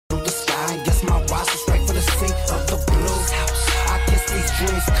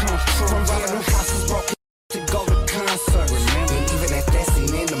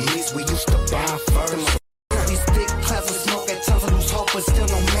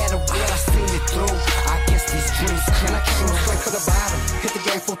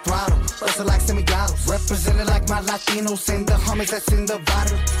full throttle, bustin' like semi-autos. Represented like my Latinos and the homies that's in the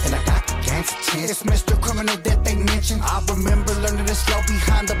bottle. And I got the gang's attention. It's Mr. Criminal that they mentioned. I remember learning to slow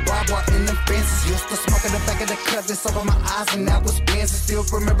behind the bar while in the fences. Used to smoke in the back of the cut, this over my eyes, and that was Benz. Still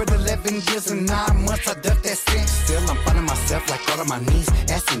remember the 11 years and 9 months I ducked that stint. Still I'm finding myself like all on my knees,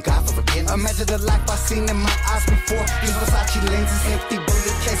 asking God for forgiveness. Imagine the life I seen in my eyes before. These Versace lenses, empty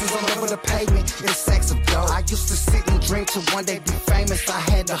bullet cases all over the pavement. It's sacks of dough. I used to sit and drink till one day be famous. I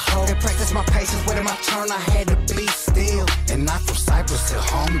had to hold and practice my patience. Waiting my turn, I had to be still. And not from Cyprus to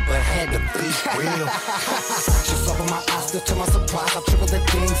homie, but had to be real. Just open my eyes, still to my surprise, I triple the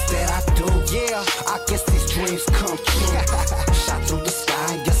things that I do. Yeah, I guess these dreams come true. Shot through the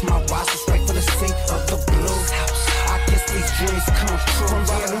sky, and guess my rise was straight for the seat of the blues. I guess these dreams come true. From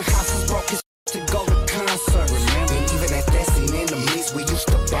robbing them houses, broke his to go to concert. Remember, and even at that scene, enemies, we used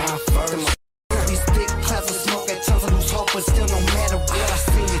to bond first. These thick clouds of smoke at times I lose hope, but still no matter what I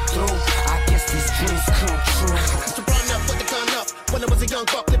seen it through. I guess these dreams come true. Used to run up with the gun up when I was a young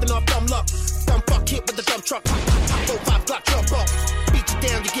buck living off dumb luck. Dumb fuck hit with the dump truck. 4-5 Glock jump up. Beat you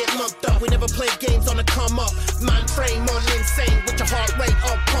down, you get lumped up. We never played games on the come up. Mind frame on insane with your heart rate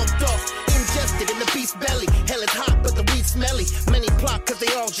all pumped up. Ingested in the beast's belly. Hell is hot, but the weed smelly. Many plot cause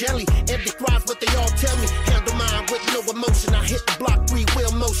they all jelly. Every thrive what they all tell me. Handle mine with no emotion. I hit the block,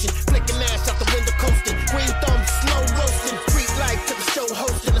 3-wheel motion. Flicking ash out the window coasting. Green thumb, slow roasting. Street life to the show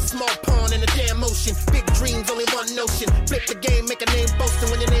hosting. A small pond in a damn ocean. Big dreams, only one notion. Flip the game, make a name boasting.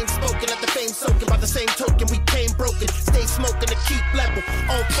 When your name's spoken, let the fame soaking. By the same token, we came broken. Stay smoking to keep level.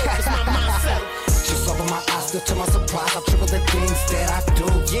 All focus, my mindset. Just open my eyes, still to my surprise, I triple the things that I do.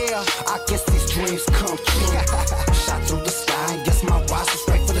 Yeah, I guess these dreams come true. Shot through the sky, and guess my rise was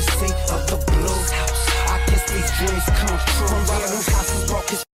straight for the seat of the blues. I guess these dreams come true. From robbing them houses, broke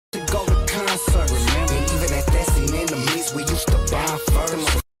his to go to concert. Remember, and even at that scene, enemies, we used to bond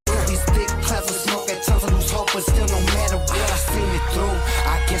first. These thick clouds of smoke at times I lose hope, but still no matter what I seen it through.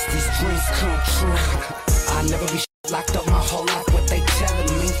 I guess these dreams come true. I never be locked up my whole life, what they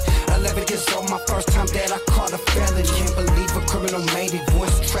telling me. 11 years old, my first time that I caught a felon. Can't believe a criminal made it.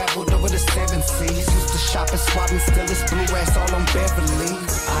 Voice traveled over the 7 seas. Used to shop and swap and still this blue ass all on Beverly.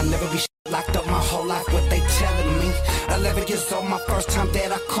 I never be locked up my whole life, what they telling me. 11 years old, my first time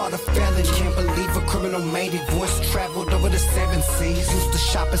that I caught a felon. Can't believe a criminal made it. Voice traveled over the 7 seas. Used to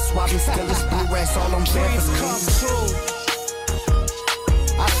shop and swap and still this blue ass all on Beverly. Dreams come true.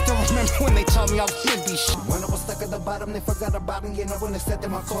 I still remember when they told me I was gonna be shit. When I was stuck at the bottom, they forgot about me, you know, when they said that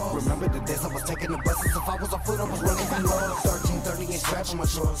my call. Remember the days I was taking the buses. If I was on foot, I was running from law. 1338 straps on my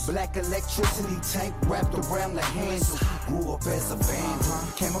shorts. Black electricity tape wrapped around the hands. Grew up as a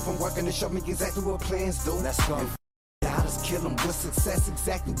vandal. Came up from working to show me exactly what plans do. Let's go. I just kill them with success,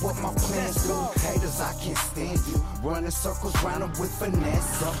 exactly what my plans do. Haters, I can't stand you. Running circles round them with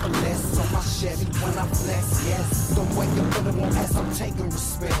finesse. Up a less on my Chevy when I flex, yes. Don't wake up for the one as I'm taking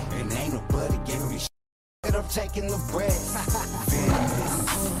respect. And ain't nobody giving me shit. I'm taking the bread.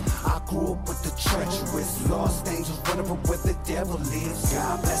 I grew up with the treacherous, lost angels running from where the devil lives.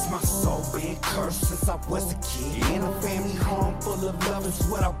 God bless my soul, being cursed since I was a kid. In a family home full of love is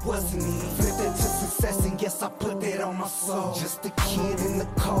what I wasn't in. Flipped into success and yes, I put that on my soul. Just a kid in the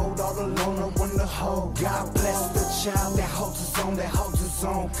cold, all alone, no one to hold. God bless the child that holds his own, that holds his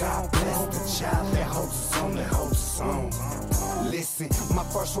own. God bless the child that holds his own, that holds his own. Listen, my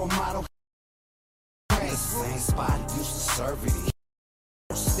first role model. The same spot he used to serve it.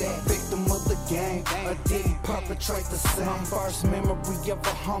 Victim of the game, or did he perpetrate the same? My first memory of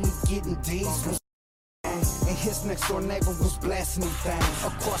a homie getting D's. And his next door neighbor was blasting things.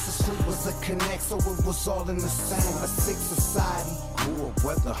 Across the street was a connect, so it was all in the same. A sick society. Grew up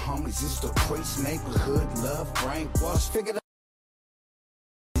where the homies used to preach neighborhood love, brainwash. Figured out.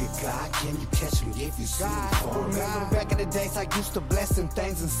 God, can you catch me if you see me fall? Remember back in the days I used to bless them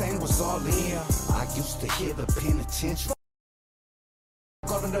things and saying was all in. I used to hear the penitentiary.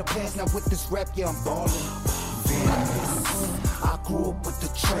 Got in the past, now with this rap, yeah, I'm ballin'. I grew up with the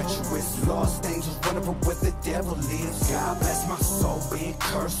treacherous, lost angels running from where the devil lives. God bless my soul, being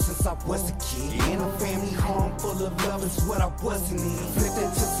cursed since I was a kid. In a family home full of love is what I wasn't in. Flipped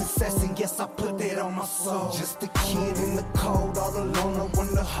into success and yes, I put that on my soul. Just a kid in the cold, all alone, no one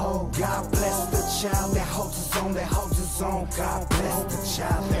to hold. God bless the child that holds his own, that holds his own. God bless the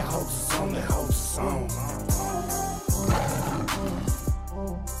child that holds his own, that holds his own.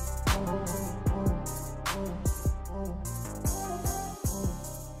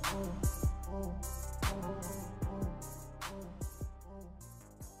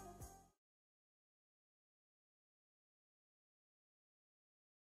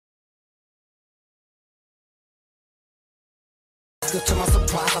 still to my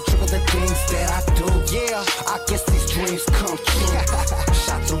surprise, I triple the things that I do. Yeah, I guess these dreams come true.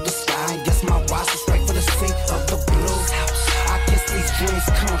 Shot through the sky, and guess my watch is straight for the sink of the blues. I guess these dreams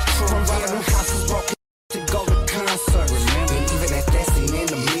come true. From robbing them houses, broken to go to concerts. Remember, and even at that scene,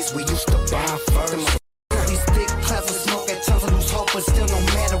 enemies, we used to buy first. These thick clouds of smoke at times I lose hope, but still no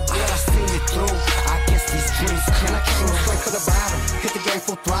matter what I seen it through. I guess these dreams come true. Straight for the bottom, hit the game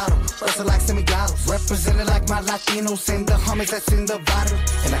full throttle. Wrestle like semi-gatos, represented like my Latinos and the homies that's in the bottle.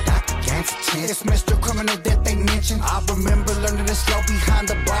 And I got the gang's attention. It's Mr. Criminal that they mentioned. I remember learning to slow behind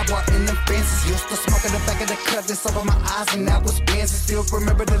the barbed wire in the fences. Used to smoke in the back of the cut, this over my eyes, and that was Benz. Still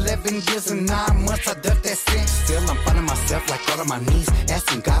remember the 11 years and 9 months I ducked that sin. Still I'm finding myself like all on my knees,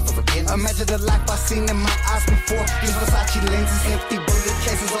 asking God for forgiveness. Imagine the life I seen in my eyes before. These Versace lenses, empty bullet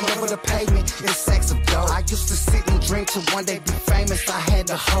cases all over the pavement. It's sex of dough. I used to sit and drink to one day be famous. I had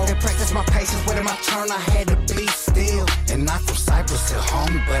to hold and practice my patience. Waiting my turn, I had to be still. And not from Cyprus to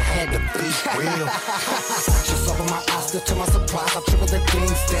home, but had to be real. Just open my eyes, still to my surprise, I triple the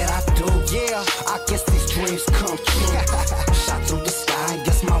things that I do. Yeah, I guess these dreams come true. Shot through the sky, and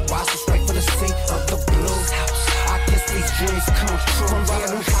guess my watch is straight for the sink of the blues. I guess these dreams come true. From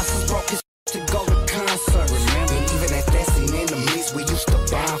robbing them houses, broke his to go to concerts. Remember, and even at that scene, enemies, we used to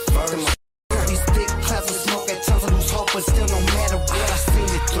buy first. These thick clouds of smoke at times I lose hope, but still no matter what I seen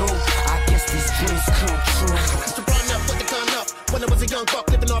it through. I guess these dreams come true. Used to run up with the gun up when I was a young buck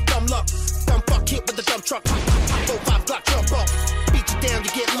living off dumb luck. Dumb fuck hit with the dump truck. 4-5 Glock jump up. Beat you down,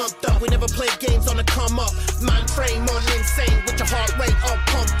 you get lumped up. We never played games on the come up. Mind frame on insane with your heart rate all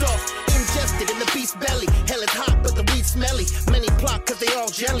pumped up. Ingested in the beast's belly. Hell is hot, but the weed smelly. Many plot cause they all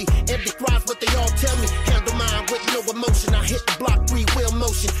jelly. Every thrive what they all tell me. Handle mine with no emotion. I hit the block, 3-wheel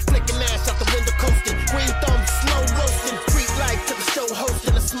motion. Flicking ass out the window coasting. Green thumb, slow roasting. Freak life to the show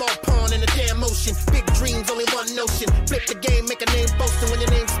hosting. A small pond in a damn ocean. Big dreams, only one notion. Flip the game, make a name boasting. When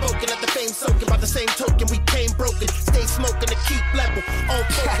your name's spoken, let the fame soaking. By the same token, we came broken. Stay smoking to keep level. All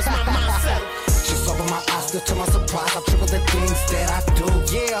focus, my mindset. Just open my eyes, still to my surprise, I triple the things that I do.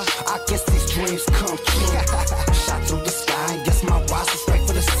 Yeah, I guess these dreams come true. Shot through the sky, and guess my watch is straight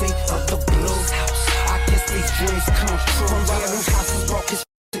for the sink of the blues. I guess these dreams come true. From robbing them houses, broke his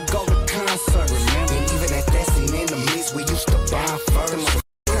to go to concerts. Remember, and even at that scene, enemies, we used to buy first.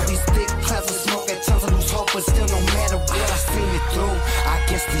 These thick clouds of smoke at times I lose hope, but still no matter what I seen it through. I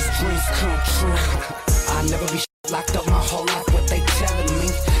guess these dreams come true. I never be locked up my whole life, what they telling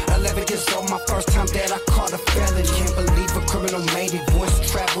me. 11 years old, my first time that I caught a felony. Can't believe a criminal made it. Voice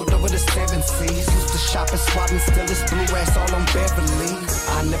traveled over the 7 seas. Used to shop and swap and still this blue ass all on Beverly.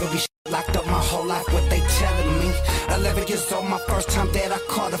 I never be locked up my whole life, what they telling me. 11 years old, my first time that I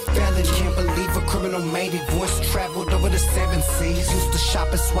caught a felony. Can't believe a criminal made it. Voice traveled over the 7 seas. Used to shop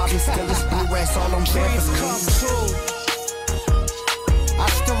and swap and still this blue ass all on Beverly. Come true. I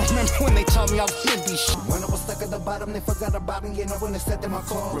still remember when they told me I would be shit. When I was stuck at the bottom, they forgot about me. You know when they said that my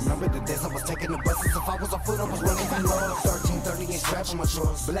clothes. Remember the days I was taking the buses. If I was on foot, I was running from Lord. 1338 straps on my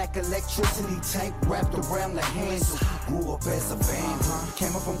shorts. Black electricity tape wrapped around the hands. Grew up as a fan.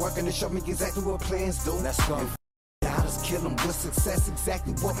 Came up from working to show me exactly what plans do. Let's go. I just kill them with success,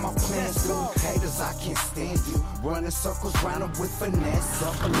 exactly what my plans do. Haters, I can't stand you. Running circles round them with finesse.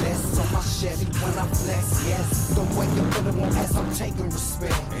 Up a less on my Chevy when I flex, yes. Don't wake up for the one ass, I'm taking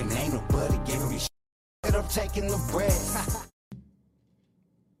respect. And ain't nobody giving me shit, I'm taking the bread.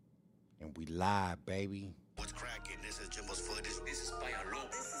 And we live, baby. What's cracking? This is Jimbo's footage. This is Payalo.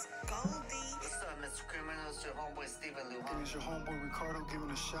 This is Goldie. What's up, Mr. Criminal? It's your homeboy Steven Lou. It's your homeboy Ricardo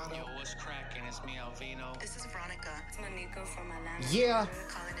giving a shout Yo, out. what's cracking? It's me, Alvino. This is Veronica. It's Monica from Atlanta. Yeah.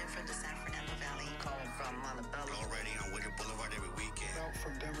 Calling in from the San Fernando Valley. Calling from Montebello. Already on Winter Boulevard every weekend. Out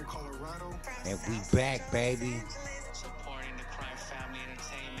from Denver, Colorado. And we back, baby. Supporting the Crime Family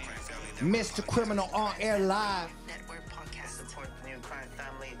Entertainment. Mr. Criminal on air live. Network podcast. Support the new Crime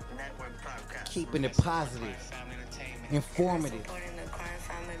Family Network podcast. Keeping it Crime positive, Family Entertainment. informative, Supporting the Crime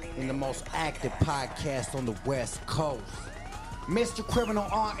Family and the most Network active podcast on the West Coast. Mr. Criminal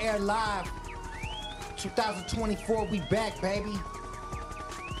on air live. 2024, we back, baby.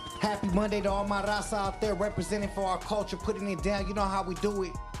 Happy Monday to all my raza out there representing for our culture, putting it down. You know how we do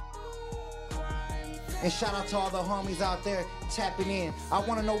it. And shout out to all the homies out there tapping in. I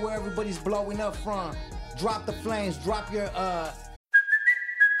want to know where everybody's blowing up from. Drop the flames. Drop your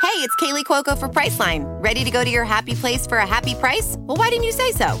Hey, it's Kaylee Cuoco for Priceline. Ready to go to your happy place for a happy price? Well, why didn't you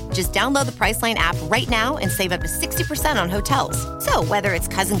say so? Just download the Priceline app right now and save up to 60% on hotels. So whether it's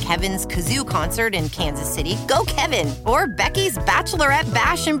Cousin Kevin's Kazoo Concert in Kansas City, go Kevin, or Becky's Bachelorette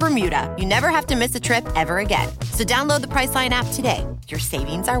Bash in Bermuda, you never have to miss a trip ever again. So download the Priceline app today. Your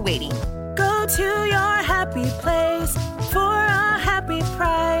savings are waiting. Go to your happy place for a happy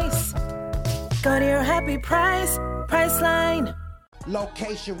price. Go to your happy price, Priceline.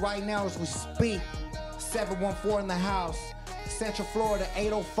 Location right now as we speak, 714 in the house, Central Florida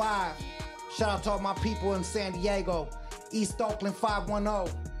 805. Shout out to all my people in San Diego, East Oakland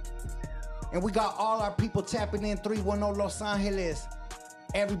 510. And we got all our people tapping in 310 Los Angeles.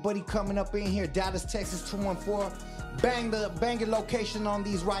 Everybody coming up in here, Dallas, Texas 214. Bang your location on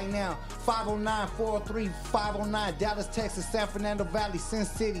these right now. 509-403-509, Dallas, Texas, San Fernando Valley, Sin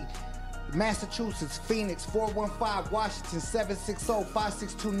City, Massachusetts, Phoenix, 415, Washington,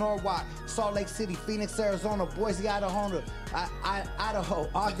 760-562 Norwalk, Salt Lake City, Phoenix, Arizona, Boise, Idaho,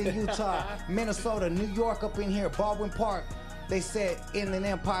 Ogden, Utah, Minnesota, New York up in here, Baldwin Park. They said Inland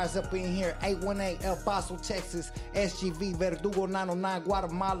Empire's up in here, 818 El Paso, Texas, SGV, Verdugo 909,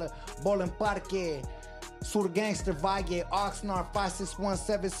 Guatemala, Bolin Parque, Sur Gangster Valle, Oxnard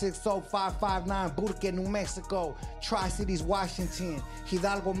 561-760-559, Burque, New Mexico, Tri-Cities, Washington,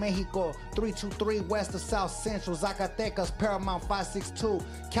 Hidalgo, Mexico, 323 West of South Central, Zacatecas, Paramount 562,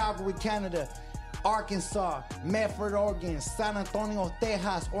 Calgary, Canada, Arkansas, Medford, Oregon, San Antonio,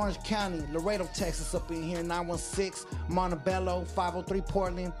 Texas, Orange County, Laredo, Texas up in here, 916, Montebello, 503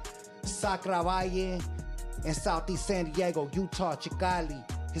 Portland, Sacra Valle, and Southeast San Diego, Utah, Chicali,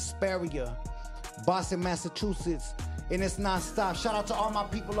 Hesperia, Boston, Massachusetts, and it's non-stop. Shout out to all my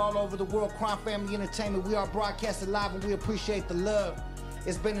people all over the world, Crime Family Entertainment. We are broadcasting live and we appreciate the love.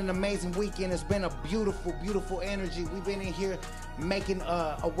 It's been an amazing weekend. It's been a beautiful, beautiful energy. We've been in here making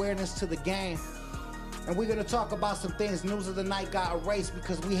awareness to the game. And we're going to talk about some things. News of the night got erased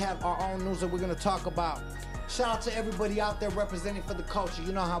because we have our own news that we're going to talk about. Shout out to everybody out there representing for the culture.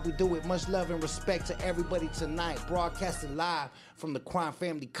 You know how we do it. Much love and respect to everybody tonight. Broadcasting live from the Crime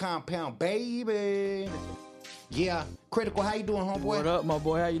Family compound, baby. Yeah. Critical, how you doing, homeboy? What up, my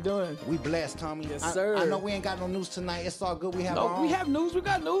boy? How you doing? We blessed, Tommy. Yes, sir. I know we ain't got no news tonight. It's all good. We have our own. We have news. We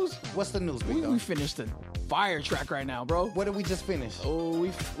got news. What's the news? We finished the fire track right now, bro. What did we just finish? Oh,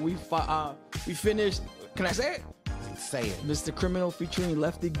 we finished. Can I say it? Say it. Mr. Criminal featuring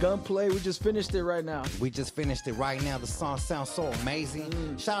Lefty Gunplay. We just finished it right now. We just finished it right now. The song sounds so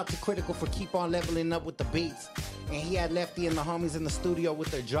amazing. Shout out to Critical for keep on leveling up with the beats. And he had Lefty and the homies in the studio with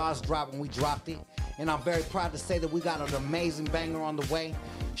their jaws dropped when we dropped it. And I'm very proud to say that we got an amazing banger on the way.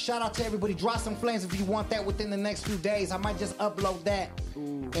 Shout out to everybody. Drop some flames if you want that within the next few days. I might just upload that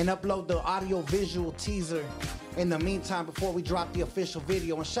and upload the audio visual teaser in the meantime before we drop the official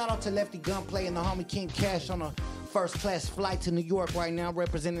video. And shout out to Lefty Gunplay and the homie King Cash on a first class flight to New York right now,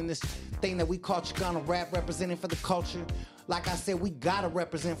 representing this thing that we call Chicano rap, representing for the culture. Like I said, we gotta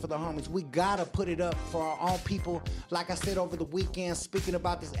represent for the homies. We gotta put it up for our own people. Like I said over the weekend, speaking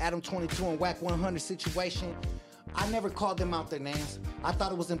about this Adam 22 and WACK 100 situation, I never called them out their names. I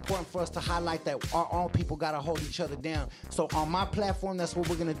thought it was important for us to highlight that our own people gotta hold each other down. So on my platform, that's what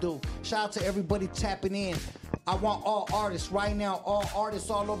we're gonna do. Shout out to everybody tapping in. I want all artists right now, all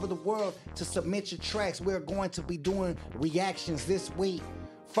artists all over the world to submit your tracks. We're going to be doing reactions this week.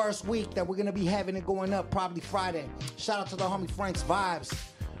 First week that we're going to be having it going up, probably Friday. Shout out to the homie Frank's Vibes.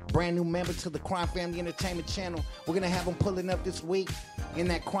 Brand new member to the Crime Family Entertainment channel. We're going to have him pulling up this week in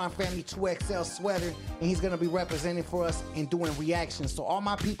that Crime Family 2XL sweater. And he's going to be representing for us and doing reactions. So all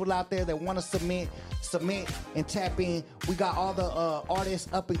my people out there that want to submit and tap in. We got all the artists,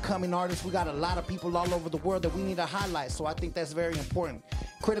 up and coming artists. We got a lot of people all over the world that we need to highlight. So I think that's very important.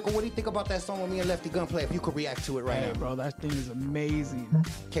 Critical, what do you think about that song with me and Lefty Gunplay? If you could react to it right now. Bro, that thing is amazing.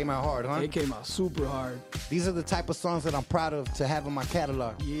 Came out hard, huh? It came out super hard. These are the type of songs that I'm proud of to have in my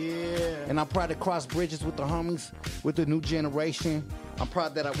catalog. Yeah. And I'm proud to cross bridges with the homies, with the new generation. I'm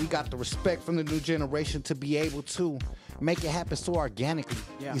proud that we got the respect from the new generation to be able to make it happen so organically.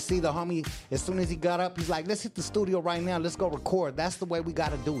 Yeah. You see the homie, as soon as he got up, he's like, let's hit the studio right now. Let's go record. That's the way we got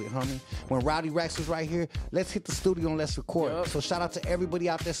to do it, homie. When Rowdy Rex was right here, let's hit the studio and let's record. Yep. So shout out to everybody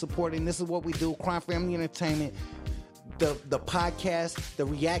out there supporting. This is what we do, Crime Family Entertainment, the podcast, the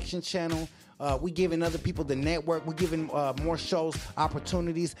reaction channel. We giving other people the network. We're giving more shows,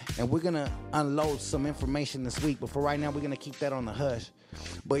 opportunities, and we're going to unload some information this week. But for right now, we're going to keep that on the hush.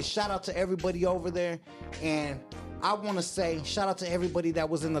 But shout out to everybody over there. And I want to say shout out to everybody that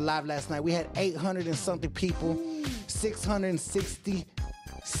was in the live last night. We had 800 and something people,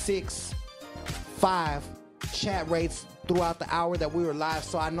 666 chat rates throughout the hour that we were live.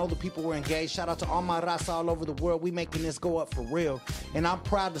 So I know the people were engaged. Shout out to all my raza all over the world. We making this go up for real. And I'm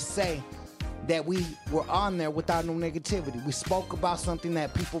proud to say that we were on there without no negativity. We spoke about something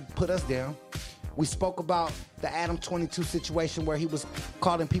that people put us down. We spoke about the Adam 22 situation where he was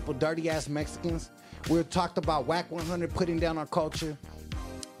calling people dirty-ass Mexicans. We talked about WACK 100 putting down our culture,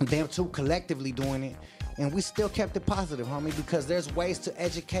 them two collectively doing it. And we still kept it positive, homie, because there's ways to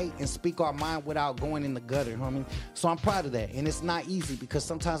educate and speak our mind without going in the gutter, homie. So I'm proud of that. And it's not easy because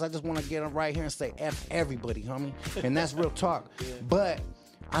sometimes I just want to get up right here and say F everybody, homie. And that's real talk. But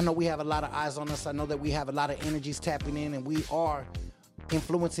I know we have a lot of eyes on us. I know that we have a lot of energies tapping in, and we are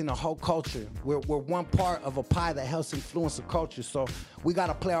influencing the whole culture. We're one part of a pie that helps influence the culture. So we got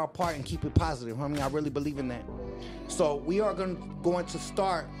to play our part and keep it positive, homie. I really believe in that. So we are going to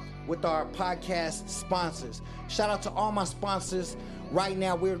start with our podcast sponsors. Shout out to all my sponsors. Right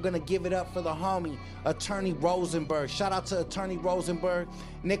now, we're going to give it up for the homie, Attorney Rosenberg. Shout out to Attorney Rosenberg,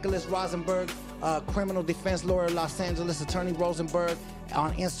 Nicholas Rosenberg, criminal defense lawyer in Los Angeles. Attorney Rosenberg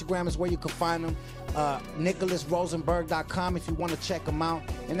on Instagram is where you can find him. NicholasRosenberg.com if you want to check him out.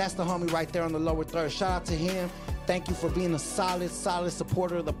 And that's the homie right there on the lower third. Shout out to him. Thank you for being a solid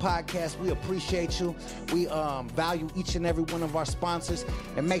supporter of the podcast. We appreciate you. We value each and every one of our sponsors.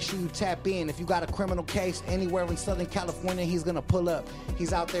 And make sure you tap in. If you got a criminal case anywhere in Southern California, he's going to pull up.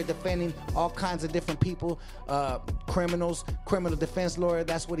 He's out there defending all kinds of different people, criminals, criminal defense lawyer.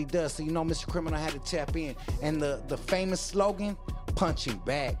 That's what he does. So you know Mr. Criminal had to tap in. And the famous slogan, punching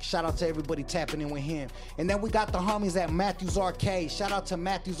bag. Shout out to everybody tapping in with him. And then we got the homies at Matthews Arcade. Shout out to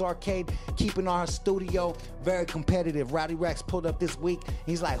Matthews Arcade, keeping our studio very competitive. Rowdy Rex pulled up this week.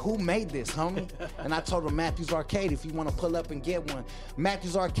 He's like, who made this, homie? And I told him Matthews Arcade if you want to pull up and get one.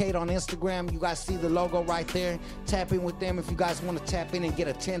 Matthews Arcade on Instagram. You guys see the logo right there. Tap in with them if you guys want to tap in and get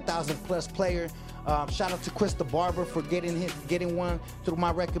a 10,000 plus player. Shout out to Chris the Barber for getting one through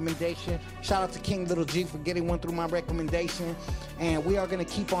my recommendation. Shout out to King Little G for getting one through my recommendation. And we are going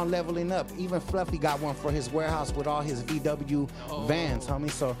to keep on leveling up. Even Fluffy got one for his warehouse with all his VW vans, homie.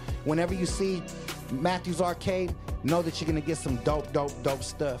 So whenever you see Matthews Arcade, know that you're going to get some dope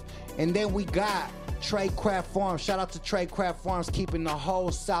stuff. And then we got Tradecraft Farms. Shout out to Tradecraft Farms, keeping the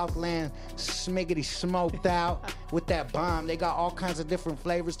whole Southland smiggity smoked out with that bomb. They got all kinds of different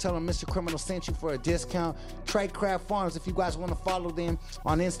flavors. Tell them Mr. Criminal sent you for a discount. Tradecraft Farms, if you guys want to follow them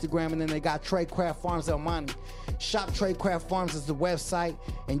on Instagram. And then they got Tradecraft Farms El Monte. Shop Tradecraft Farms is the website,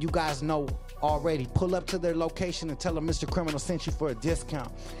 and you guys know already. Pull up to their location and tell them Mr. Criminal sent you for a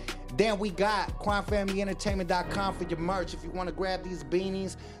discount. Then we got CrimeFamilyEntertainment.com for your merch. If you want to grab these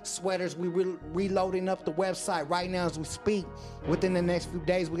beanies, sweaters, we're reloading up the website right now as we speak. Within the next few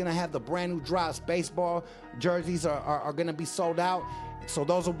days, we're going to have the brand new drops. Baseball jerseys are going to be sold out. So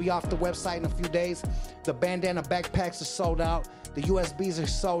those will be off the website in a few days. The bandana backpacks are sold out. The USBs are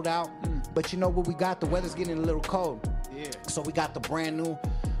sold out. But you know what we got? The weather's getting a little cold. Yeah. So we got the brand new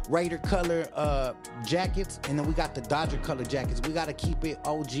Raider color jackets, and then we got the Dodger color jackets. We got to keep it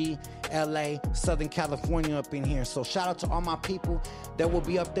OG, LA, Southern California up in here. So shout out to all my people that will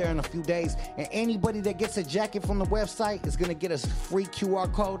be up there in a few days. And anybody that gets a jacket from the website is going to get a free QR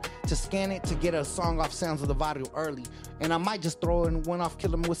code to scan it to get a song off Sounds of the Vital early. And I might just throw in one off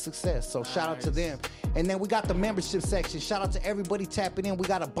Kill 'Em With Success. So shout out to them. And then we got the membership section. Shout out to everybody tapping in. We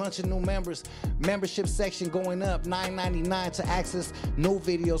got a bunch of new members. Membership section going up, $9.99 to access new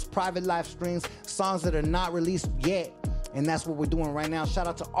videos, private live streams, songs that are not released yet. And that's what we're doing right now. Shout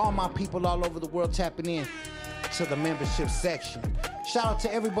out to all my people all over the world tapping in to the membership section. Shout out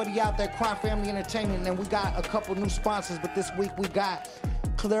to everybody out there, Crime Family Entertainment. And we got a couple new sponsors, but this week we got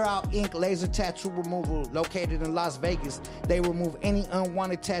Clear Out Ink Laser Tattoo Removal, located in Las Vegas. They remove any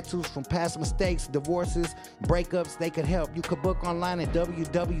unwanted tattoos from past mistakes, divorces, breakups. They could help. You could book online at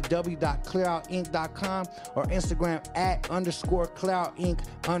www.clearoutink.com or Instagram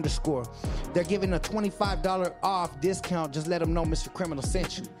 @_clearoutink_. They're giving a $25 off discount. Just let them know Mr. Criminal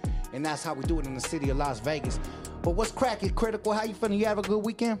sent you. And that's how we do it in the city of Las Vegas. But what's cracking, Critical? How you feeling? You have a good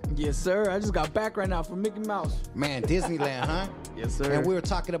weekend? Yes, sir. I just got back right now from Mickey Mouse. Man, Disneyland, huh? Yes, sir. And we were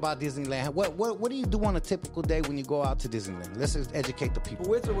talking about Disneyland. What do you do on a typical day when you go out to Disneyland? Let's just educate the people.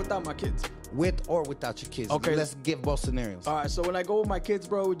 With or without my kids? With or without your kids. Okay. Let's give both scenarios. All right, so when I go with my kids,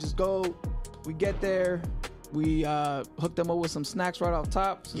 bro, we just go, we get there, we hook them up with some snacks right off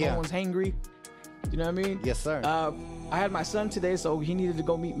top so no one's hangry. You know what I mean? Yes, sir. I had my son today, so he needed to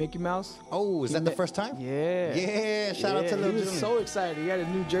go meet Mickey Mouse. Oh, is that the first time? Yeah. Yeah, shout out to Lil He was so excited. He had a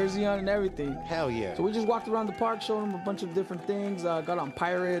new jersey on and everything. Hell yeah. So we just walked around the park, showed him a bunch of different things. Got on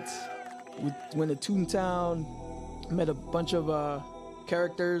Pirates. We went to Toontown. Met a bunch of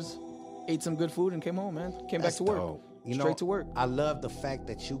characters. Ate some good food and came home, man. Came back to work. Dope. Straight to work. I love the fact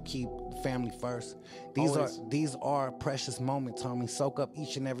that you keep family first. These are precious moments, homie. Soak up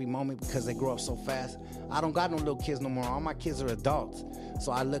each and every moment because they grow up so fast. I don't got no little kids no more. All my kids are adults.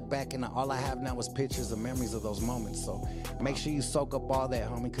 So I look back and all I have now is pictures and memories of those moments. So make sure you soak up all that,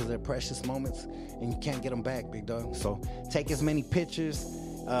 homie, because they're precious moments and you can't get them back, big dog. So take as many pictures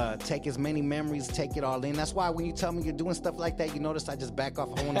take as many memories, take it all in. That's why when you tell me you're doing stuff like that, you notice I just back off.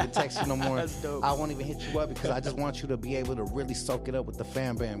 I won't even text you no more. That's dope. I won't even hit you up because I just want you to be able to really soak it up with the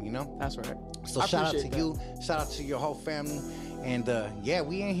fam bam, you know? That's right. So shout out to you. Shout out to your whole family. And yeah,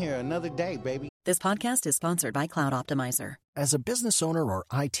 we in here another day, baby. This podcast is sponsored by Cloud Optimizer. As a business owner or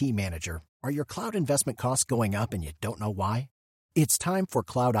IT manager, are your cloud investment costs going up and you don't know why? It's time for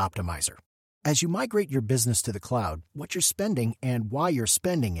Cloud Optimizer. As you migrate your business to the cloud, what you're spending and why you're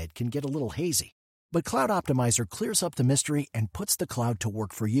spending it can get a little hazy. But Cloud Optimizer clears up the mystery and puts the cloud to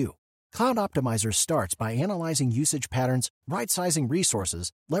work for you. Cloud Optimizer starts by analyzing usage patterns, right-sizing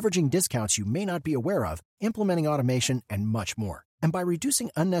resources, leveraging discounts you may not be aware of, implementing automation, and much more. And by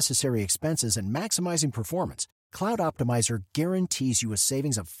reducing unnecessary expenses and maximizing performance, Cloud Optimizer guarantees you a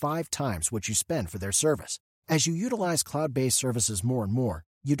savings of 5 times what you spend for their service. As you utilize cloud-based services more and more,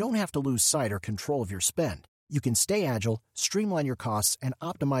 you don't have to lose sight or control of your spend. You can stay agile, streamline your costs, and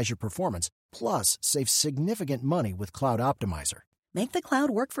optimize your performance, plus save significant money with Cloud Optimizer. Make the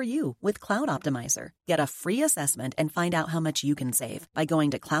cloud work for you with Cloud Optimizer. Get a free assessment and find out how much you can save by going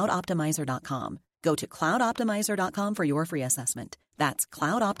to cloudoptimizer.com. Go to cloudoptimizer.com for your free assessment. That's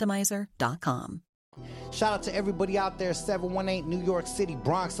cloudoptimizer.com. Shout out to everybody out there, 718 New York City,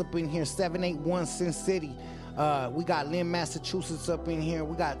 Bronx up in here, 781 Sin City. We got Lynn, Massachusetts up in here.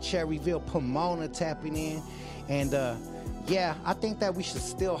 We got Cherryville, Pomona tapping in. And yeah, I think that we should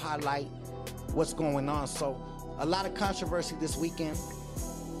still highlight what's going on. So a lot of controversy this weekend.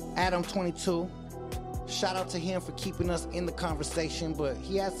 Adam 22, shout out to him for keeping us in the conversation, but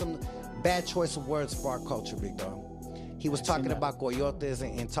he had some bad choice of words for our culture, big dog. He was talking about coyotes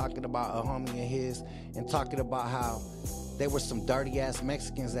and talking about a homie of his and talking about how they were some dirty ass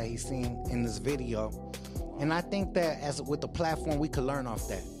Mexicans that he seen in this video. And I think that as with the platform, we could learn off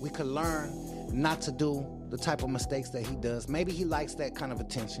that. We could learn not to do the type of mistakes that he does. Maybe he likes that kind of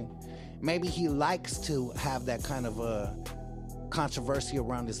attention. Maybe he likes to have that kind of controversy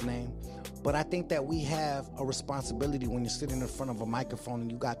around his name. But I think that we have a responsibility when you're sitting in front of a microphone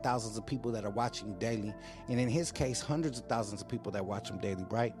and you got thousands of people that are watching you daily. And in his case, hundreds of thousands of people that watch him daily,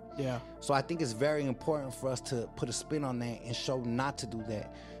 right? Yeah. So I think it's very important for us to put a spin on that and show not to do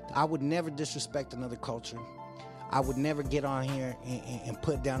that. I would never disrespect another culture. I would never get on here and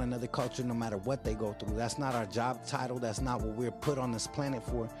put down another culture no matter what they go through. That's not our job title. That's not what we're put on this planet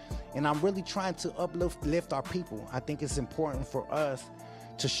for. And I'm really trying to uplift our people. I think it's important for us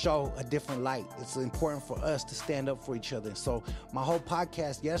to show a different light. It's important for us to stand up for each other. So my whole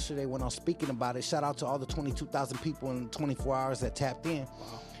podcast yesterday when I was speaking about it, shout out to all the 22,000 people in 24 hours that tapped in.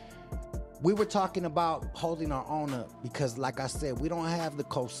 Wow. We were talking about holding our own up because, like I said, we don't have the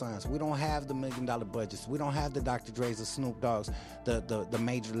cosigns. We don't have the $1 million budgets. We don't have the Dr. Dre's, the Snoop Dogg's, the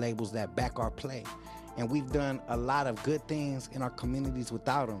major labels that back our play. And we've done a lot of good things in our communities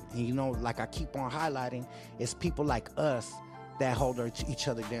without them. And, you know, like I keep on highlighting, it's people like us that hold each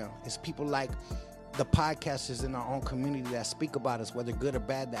other down. It's people like the podcasters in our own community that speak about us, whether good or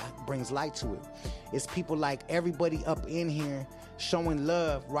bad, that brings light to it. It's people like everybody up in here showing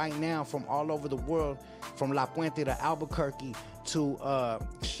love right now from all over the world, from La Puente to Albuquerque to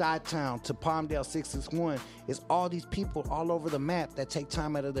Chi-Town to Palmdale 661. It's all these people all over the map that take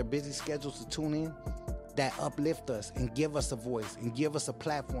time out of their busy schedules to tune in, that uplift us and give us a voice and give us a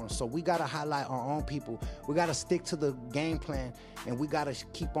platform. So we got to highlight our own people. We got to stick to the game plan, and we got to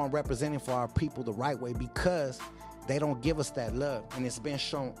keep on representing for our people the right way because they don't give us that love. And it's been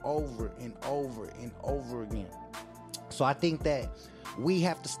shown over and over and over again. So I think that we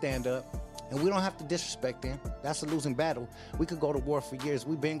have to stand up, and we don't have to disrespect them. That's a losing battle. We could go to war for years.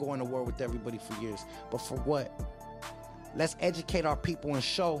 We've been going to war with everybody for years. But for what? Let's educate our people and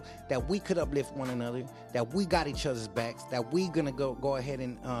show that we could uplift one another, that we got each other's backs, that we gonna go ahead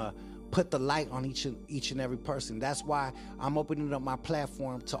and put the light on each and every person. That's why I'm opening up my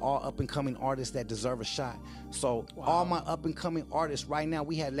platform to all up-and-coming artists that deserve a shot. So all my up-and-coming artists right now,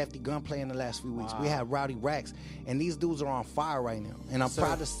 we had Lefty Gunplay in the last few weeks. We had Rowdy Racks, and these dudes are on fire right now. And I'm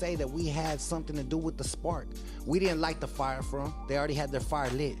proud to say that we had something to do with the spark. We didn't light the fire for them. They already had their fire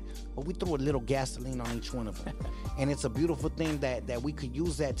lit. But we threw a little gasoline on each one of them. And it's a beautiful thing that we could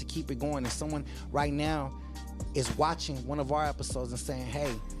use that to keep it going. And someone right now is watching one of our episodes and saying,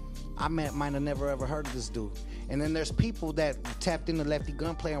 hey, I might have never ever heard of this dude. And then there's people that tapped into Lefty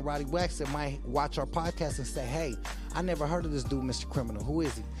Gunplay and Rowdy Wax that might watch our podcast and say, hey, I never heard of this dude, Mr. Criminal. Who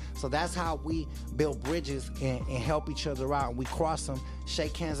is he? So that's how we build bridges and help each other out. And we cross them,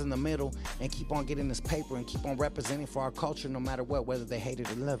 shake hands in the middle, and keep on getting this paper and keep on representing for our culture no matter what, whether they hate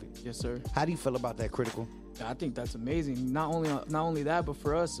it or love it. Yes, sir. How do you feel about that, Critical? I think that's amazing. Not only that, but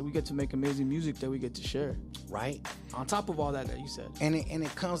for us, we get to make amazing music that we get to share. Right. On top of all that you said. And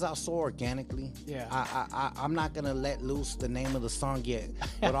it comes out so organically. Yeah. I'm not gonna let loose the name of the song yet,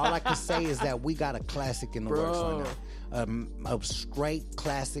 but all I can say is that we got a classic in the works right now. A straight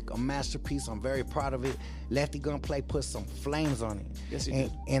classic, a masterpiece. I'm very proud of it. Lefty Gunplay put some flames on it. Yes, he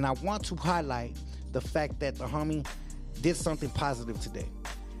did. And I want to highlight the fact that the homie did something positive today.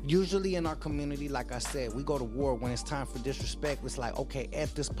 Usually in our community, like I said, we go to war when it's time for disrespect. It's like, okay,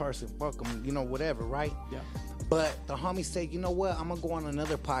 F this person, fuck them, you know, whatever, right? Yeah. But the homie said, you know what? I'm going to go on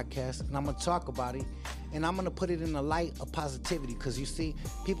another podcast and I'm going to talk about it. And I'm going to put it in the light of positivity. Because you see,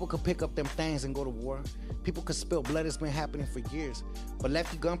 people could pick up them things and go to war. People could spill blood. It's been happening for years. But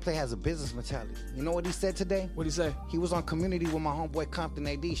Lefty Gunplay has a business mentality. You know what he said today? What'd he say? He was on Community with my homeboy Compton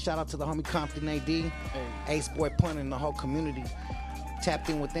AD. Shout out to the homie Compton AD. Hey. Ace Boy Pun and the whole community. Tapped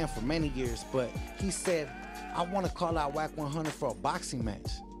in with them for many years. But he said, I want to call out WACK 100 for a boxing match.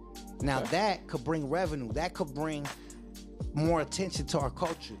 Now that could bring revenue. That could bring more attention to our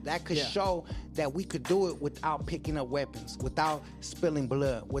culture. That could show that we could do it without picking up weapons, without spilling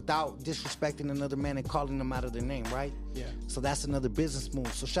blood, without disrespecting another man and calling them out of their name, right? Yeah. So that's another business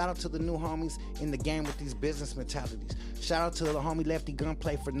move. So shout out to the new homies in the game with these business mentalities. Shout out to the homie Lefty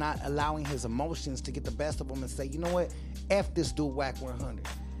Gunplay for not allowing his emotions to get the best of him and say, you know what? F this dude WACK 100.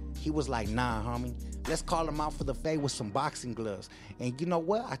 He was like, nah, homie. Let's call him out for the fade with some boxing gloves. And you know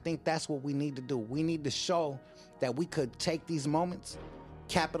what? I think that's what we need to do. We need to show that we could take these moments,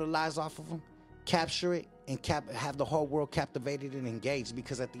 capitalize off of them, capture it, and have the whole world captivated and engaged.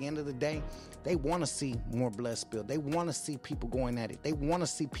 Because at the end of the day, they want to see more blood spilled. They want to see people going at it. They want to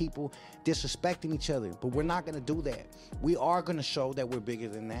see people disrespecting each other. But we're not going to do that. We are going to show that we're bigger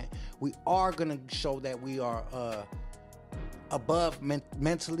than that. We are going to show that we are above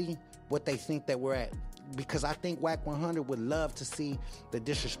mentally what they think that we're at. Because I think WACK 100 would love to see the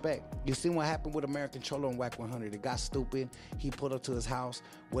disrespect. You see what happened with American Cholo and WACK 100. It got stupid. He pulled up to his house,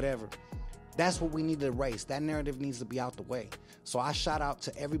 whatever. That's what we need to erase. That narrative needs to be out the way. So I shout out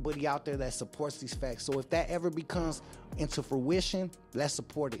to everybody out there that supports these facts. So if that ever becomes into fruition, let's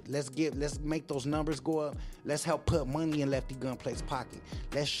support it. Let's make those numbers go up. Let's help put money in Lefty Gunplay's pocket.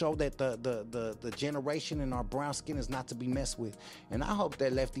 Let's show that the generation in our brown skin is not to be messed with. And I hope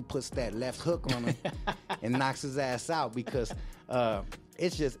that Lefty puts that left hook on him and knocks his ass out, because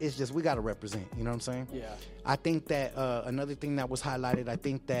it's just we got to represent, you know what I'm saying? Yeah. I think that another thing that was highlighted, I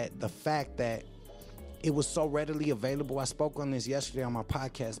think that the fact that it was so readily available, I spoke on this yesterday on my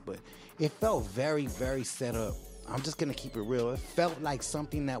podcast, but it felt very, very set up. I'm just going to keep it real. It felt like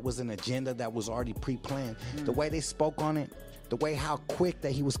something that was an agenda that was already pre-planned. The way they spoke on it, the way how quick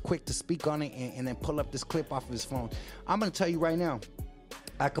that he was quick to speak on it and then pull up this clip off of his phone. I'm going to tell you right now,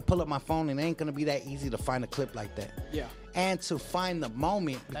 I could pull up my phone and it ain't going to be that easy to find a clip like that. Yeah. And to find the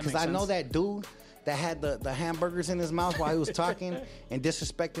moment, because I know that dude that had the hamburgers in his mouth while he was talking and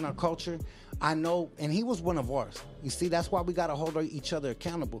disrespecting our culture, I know, and he was one of ours. You see, that's why we got to hold each other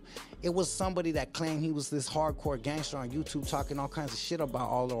accountable. It was somebody that claimed he was this hardcore gangster on YouTube talking all kinds of shit about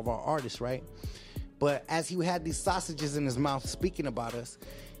all of our artists, right? But as he had these sausages in his mouth speaking about us,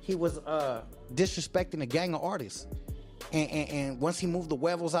 he was disrespecting a gang of artists. And once he moved the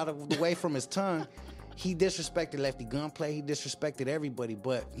huevos out of the way from his tongue, he disrespected Lefty Gunplay. He disrespected everybody,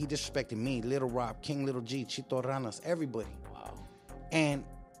 but he disrespected me, Little Rob, King Little G, Chito Ranas, everybody. Wow. And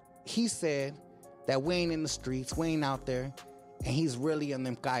he said that we ain't in the streets, we ain't out there, and he's really on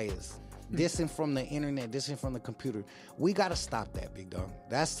them calles. Dissing from the internet, dissing from the computer. We got to stop that, big dog.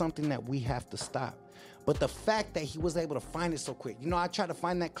 That's something that we have to stop. But the fact that he was able to find it so quick. You know, I tried to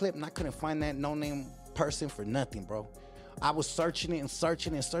find that clip, and I couldn't find that no-name person for nothing, bro. I was searching it and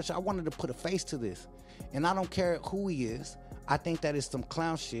searching and searching. I wanted to put a face to this. And I don't care who he is. I think that is some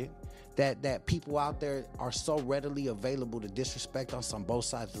clown shit that people out there are so readily available to disrespect us on both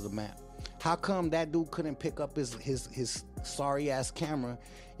sides of the map. How come that dude couldn't pick up his sorry-ass camera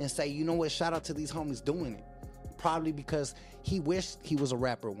and say, you know what, shout out to these homies doing it? Probably because he wished he was a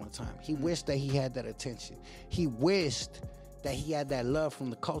rapper one time. He wished that he had that attention. He wished that he had that love from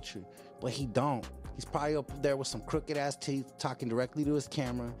the culture, but he don't. He's probably up there with some crooked-ass teeth, talking directly to his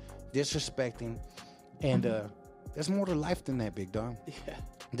camera, disrespecting. And there's more to life than that, big dog. Yeah.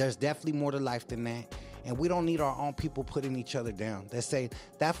 There's definitely more to life than that. And we don't need our own people putting each other down. They say,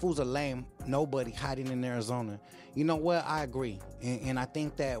 that fool's a lame nobody hiding in Arizona. You know what? I agree. And I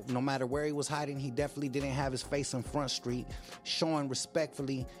think that no matter where he was hiding, he definitely didn't have his face on Front Street, showing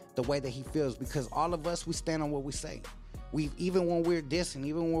respectfully the way that he feels. Because all of us, we stand on what we say. Even when we're dissing,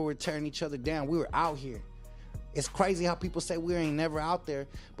 even when we're tearing each other down, we were out here. It's crazy how people say we ain't never out there,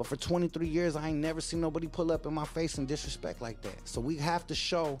 but for 23 years, I ain't never seen nobody pull up in my face and disrespect like that. So we have to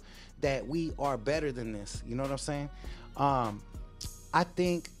show that we are better than this. You know what I'm saying? I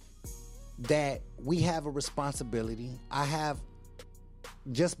think that we have a responsibility. I have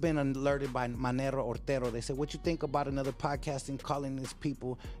just been alerted by Manero Ortero. They said, what you think about another podcasting calling these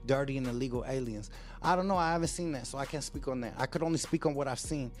people dirty and illegal aliens? I don't know. I haven't seen that, so I can't speak on that. I could only speak on what I've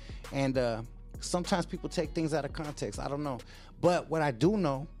seen. And sometimes people take things out of context. I don't know. But what I do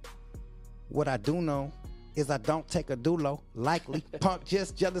know is I don't take a dulo. Likely. Punk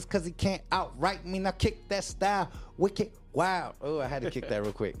just jealous because he can't outright me. Now kick that style. Wicked. Wow. Oh, I had to kick that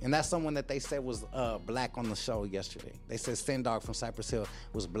real quick. And that's someone that they said was black on the show yesterday. They said Sin Dog from Cypress Hill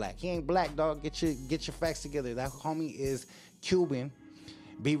was black. He ain't black, dog. Get your facts together. That homie is Cuban.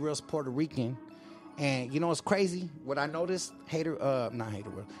 Be Real's Puerto Rican. And you know what's crazy? What I noticed, Adam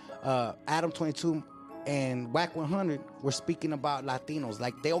 22 and WACK 100 were speaking about Latinos.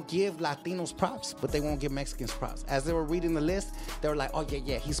 Like, they'll give Latinos props, but they won't give Mexicans props. As they were reading the list, they were like, oh,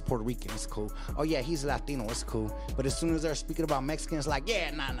 yeah, he's Puerto Rican, it's cool. Oh, yeah, he's Latino, it's cool. But as soon as they're speaking about Mexicans, like, yeah,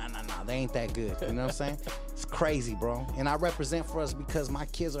 nah, they ain't that good. You know what I'm saying? It's crazy, bro. And I represent for us because my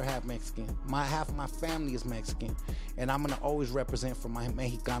kids are half Mexican. Half of my family is Mexican. And I'm going to always represent for my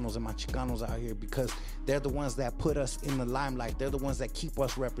Mexicanos and my Chicanos out here because they're the ones that put us in the limelight. They're the ones that keep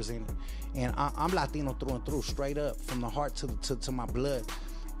us represented. And I'm Latino through and through, straight up, from the heart to my blood.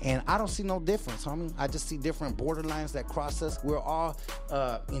 And I don't see no difference, homie. I just see different borderlines that cross us. We're all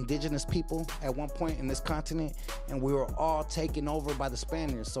indigenous people at one point in this continent, and we were all taken over by the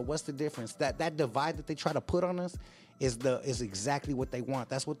Spaniards. So what's the difference? That divide that they try to put on us is exactly what they want.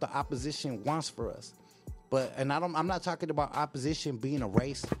 That's what the opposition wants for us. I'm not talking about opposition being a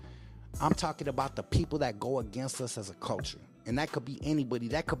race. I'm talking about the people that go against us as a culture. And that could be anybody.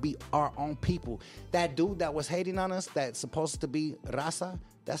 That could be our own people. That dude that was hating on us, that's supposed to be raza,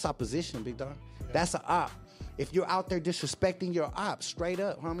 that's opposition, big dog. Yeah. That's an op. If you're out there disrespecting your op, straight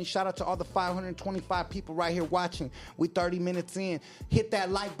up, homie. Shout out to all the 525 people right here watching. We 30 minutes in. Hit that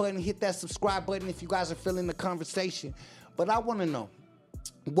like button, hit that subscribe button if you guys are feeling the conversation. But I want to know,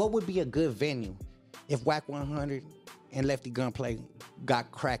 what would be a good venue if WACK 100 and Lefty Gunplay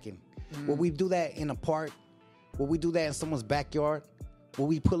got cracking? Would we do that in a park? Will we do that in someone's backyard? Will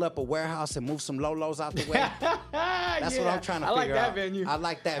we pull up a warehouse and move some Lolos out the way? That's what I'm trying to figure out. I like that venue. I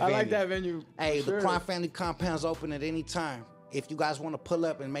like that venue. Hey, the Crime Family Compound's open at any time. If you guys want to pull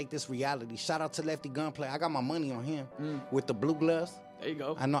up and make this reality, shout out to Lefty Gunplay. I got my money on him with the blue gloves. There you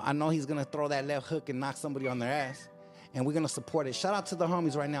go. I know he's going to throw that left hook and knock somebody on their ass. And we're going to support it. Shout out to the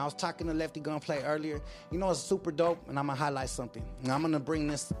homies right now. I was talking to Lefty Gunplay earlier. You know, it's super dope, and I'm going to highlight something. And I'm going to bring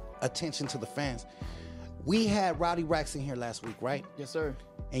this attention to the fans. We had Rowdy Racks in here last week, right? Yes, sir.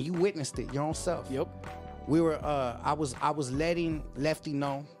 And you witnessed it your own self. Yep. We were. I was letting Lefty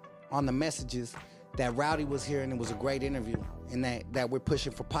know on the messages that Rowdy was here and it was a great interview, and that we're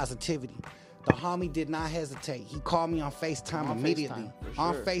pushing for positivity. The homie did not hesitate. He called me on FaceTime immediately.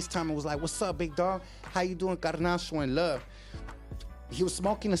 On FaceTime and was like, "What's up, big dog? How you doing, carnal? Showing love." He was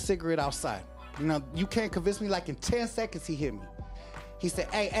smoking a cigarette outside. You know, you can't convince me. Like in 10 seconds, he hit me. He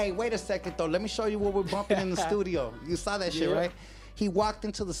said, hey, wait a second, though. Let me show you what we're bumping in the studio. You saw that shit, right? He walked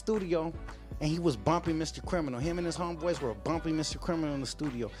into the studio, and he was bumping Mr. Criminal. Him and his homeboys were bumping Mr. Criminal in the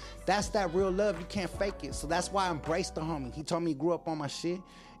studio. That's that real love. You can't fake it. So that's why I embraced the homie. He told me he grew up on my shit.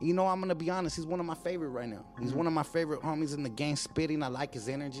 And you know, I'm going to be honest. He's one of my favorite right now. He's one of my favorite homies in the game spitting. I like his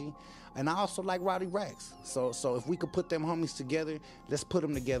energy. And I also like Rowdy Racks. So if we could put them homies together, let's put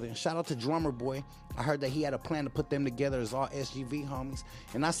them together. And shout out to Drummer Boy. I heard that he had a plan to put them together as all SGV homies.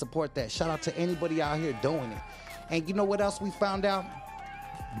 And I support that. Shout out to anybody out here doing it. And you know what else we found out?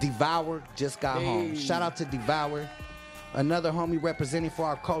 Devour just got home. Shout out to Devour. Another homie representing for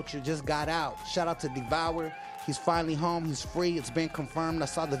our culture just got out. Shout out to Devour. He's finally home. He's free. It's been confirmed. I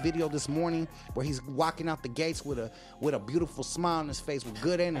saw the video this morning where he's walking out the gates with a beautiful smile on his face with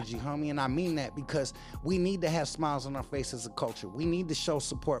good energy, homie. And I mean that because we need to have smiles on our face as a culture. We need to show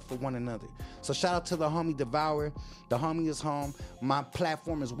support for one another. So shout out to the homie Devour. The homie is home. My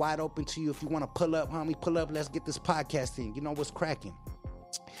platform is wide open to you. If you want to pull up, homie, pull up. Let's get this podcast in. You know what's cracking.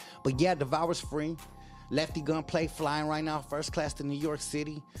 But yeah, Devour's free. Lefty Gunplay flying right now, first class to New York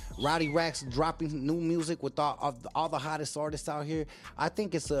City. Rowdy Racks dropping new music with all the hottest artists out here. I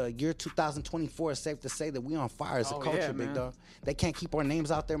think it's a year 2024. It's safe to say that we on fire as a culture, big dog. They can't keep our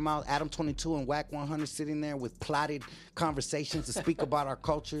names out their mouth. Adam 22 and WACK 100 sitting there with plotted conversations to speak about our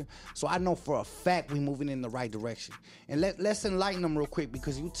culture. So I know for a fact we moving in the right direction. And let's enlighten them real quick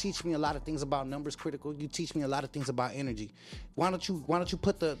because you teach me a lot of things about numbers critical. You teach me a lot of things about energy. Why don't you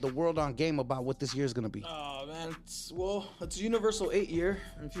put the world on game about what this year is going to be? Oh, man. man. It's universal 8 year.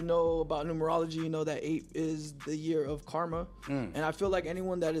 If you know about numerology, you know that 8 is the year of karma. And I feel like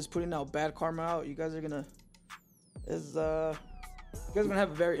anyone that is putting out bad karma out, you guys are gonna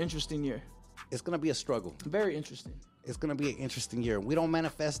have a very interesting year. It's gonna be a struggle. Very interesting. It's gonna be an interesting year. We don't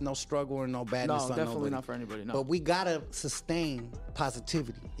manifest no struggle or no badness. No, on definitely nobody. not for anybody. No. But we gotta sustain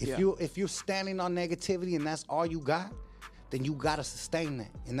positivity. If you're standing on negativity and that's all you got, then you gotta sustain that.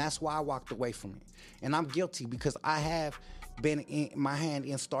 And that's why I walked away from it. And I'm guilty because I have been in my hand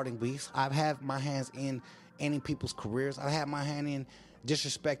in starting beefs. I've had my hands in ending people's careers. I had my hand in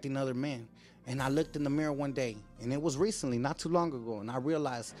disrespecting other men. And I looked in the mirror one day, and it was recently, not too long ago, and I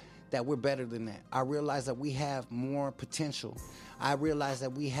realized that we're better than that. I realized that we have more potential. I realized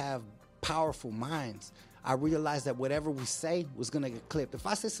that we have powerful minds. I realized that whatever we say was gonna get clipped. If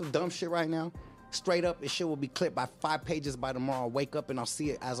I say some dumb shit right now, straight up, this shit will be clipped by 5 pages by tomorrow. I'll wake up and I'll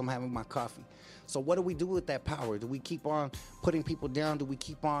see it as I'm having my coffee. So what do we do with that power? Do we keep on putting people down? Do we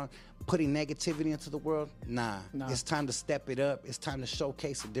keep on putting negativity into the world? Nah. It's time to step it up. It's time to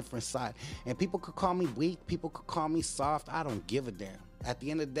showcase a different side. And people could call me weak. People could call me soft. I don't give a damn. At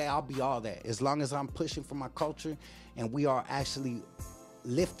the end of the day, I'll be all that. As long as I'm pushing for my culture and we are actually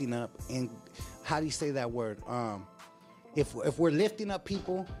lifting up. And how do you say that word? If we're lifting up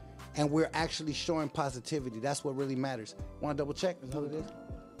people and we're actually showing positivity, that's what really matters. Want to double check? Is that what it is?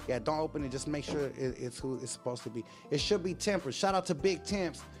 Yeah, don't open it. Just make sure it's who it's supposed to be. It should be Temper. Shout out to Big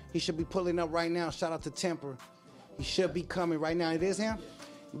Temps. He should be pulling up right now. Shout out to Temper. He should be coming right now. It is him?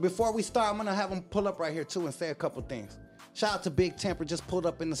 Before we start, I'm going to have him pull up right here, too, and say a couple things. Shout out to Big Temper. Just pulled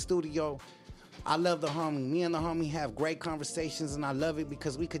up in the studio. I love the homie. Me and the homie have great conversations, and I love it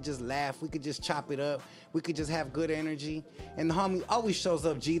because we could just laugh. We could just chop it up. We could just have good energy. And the homie always shows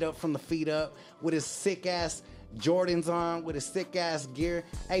up G'd up from the feet up with his sick-ass Jordans on, with his sick-ass gear.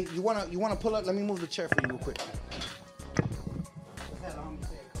 Hey, you wanna pull up? Let me move the chair for you real quick.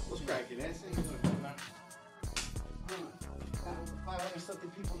 What's cracking? That's it. 500 something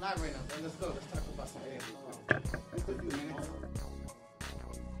people not right now. Let's go. Let's talk about some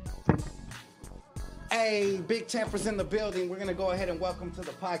Hey, Big Temper's in the building. We're gonna go ahead and welcome to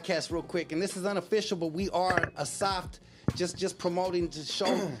the podcast real quick. And this is unofficial, but we are a soft, just promoting to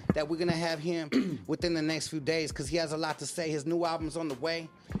show that we're gonna have him within the next few days because he has a lot to say. His new album's on the way,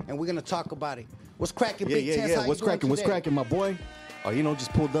 and we're gonna talk about it. What's cracking, Big Temps? Yeah. What's cracking? What's cracking, my boy?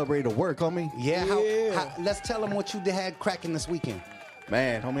 Just pulled up, ready to work, homie. Yeah. How, let's tell him what you had cracking this weekend.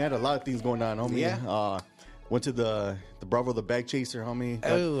 Man, homie, I had a lot of things going on, homie. Yeah. Went to the Bravo the Bag Chaser, homie.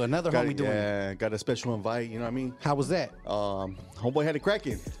 Another homie doing it. Yeah, got a special invite, you know what I mean? How was that? Homeboy had it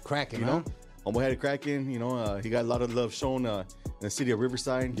cracking. Cracking, you know? Homeboy had it cracking, he got a lot of love shown in the city of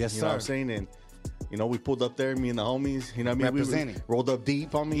Riverside. Yes, you know what I'm saying? And, we pulled up there, me and the homies, you know what I mean? Representing. We rolled up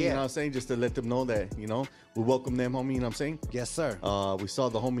deep, homie, you know what I'm saying? Just to let them know that, we welcome them, homie, you know what I'm saying? Yes, sir. We saw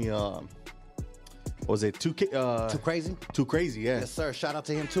the homie, was it Too Crazy? Too Crazy, yeah. Yes, sir. Shout out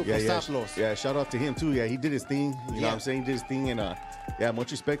to him, too. Yeah, shout out to him, too. Yeah, he did his thing. You know what I'm saying? He did his thing. And, much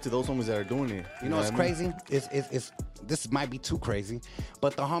respect to those homies that are doing it. You know what's crazy? It's this might be too crazy,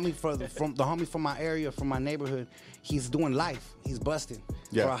 but the homie from my area, from my neighborhood, he's doing life. He's busting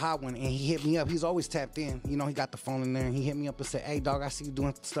for a hot one, and he hit me up. He's always tapped in. He got the phone in there, and he hit me up and said, "Hey, dog, I see you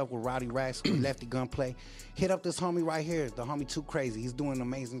doing stuff with Rowdy Racks, with Lefty Gunplay. Hit up this homie right here, the homie Too Crazy. He's doing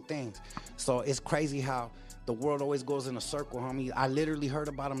amazing things." So it's crazy how the world always goes in a circle, homie. I literally heard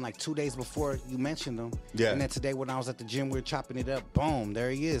about him like 2 days before you mentioned him. Yeah. And then today when I was at the gym, we were chopping it up. Boom,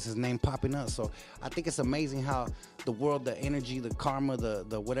 there he is. His name popping up. So I think it's amazing how the world, the energy, the karma,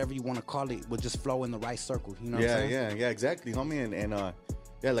 the whatever you want to call it, will just flow in the right circle. You know what I'm saying? Yeah, exactly, homie.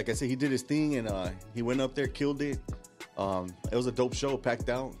 And like I said, he did his thing, and he went up there, killed it. It was a dope show, packed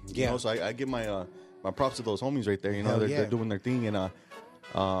out. You know, so I give my props to those homies right there. They're doing their thing, and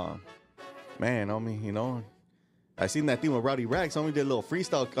man, homie, I seen that thing with Rowdy Racks. Homie did a little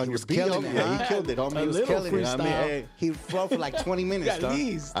freestyle on your beat. Yeah, he killed it, homie. He was killing it. I mean, hey, he flowed for like 20 minutes, dog.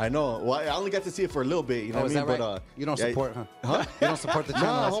 I know. Well, I only got to see it for a little bit. You know what I mean? Right? But you don't support, huh? You don't support the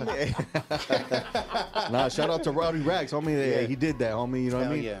channel? Nah, homie. Nah, shout out to Rowdy Racks, homie. Yeah, he did that, homie. You know what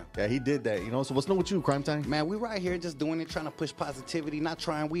I mean? Yeah, he did that. So what's new with you, Crime Time? Man, we right here just doing it, trying to push positivity. Not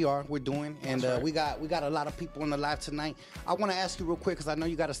trying, we're doing. And we got a lot of people on the live tonight. I want to ask you real quick, because I know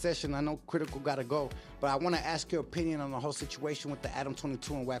you got a session. I know Critical got to go. But I want to ask your opinion on the whole situation with the Adam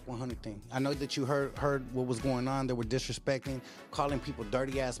 22 and WACK 100 thing. I know that you heard what was going on. They were disrespecting, calling people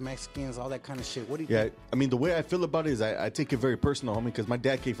dirty-ass Mexicans, all that kind of shit. What do you think? I mean, the way I feel about it is I take it very personal, homie, because my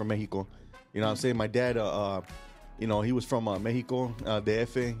dad came from Mexico. You know what I'm saying? My dad, he was from Mexico,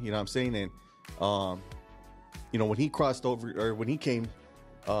 DF, you know what I'm saying? And, when he crossed over, or when he came,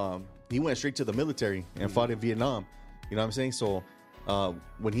 he went straight to the military and fought in Vietnam. You know what I'm saying? So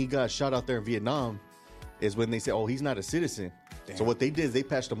when he got shot out there in Vietnam is when they said, oh, he's not a citizen. Damn. So what they did is they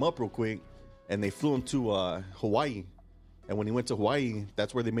patched him up real quick and they flew him to Hawaii. And when he went to Hawaii,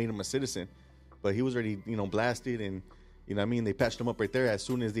 that's where they made him a citizen. But he was already, you know, blasted and, you know what I mean? They patched him up right there as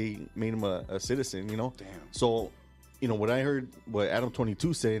soon as they made him a citizen, you know? Damn. So, you know, what I heard, what Adam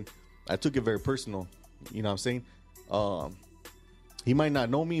 22 said, I took it very personal. You know what I'm saying? He might not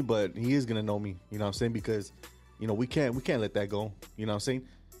know me, but he is going to know me. You know what I'm saying? Because, you know, we can't let that go. You know what I'm saying?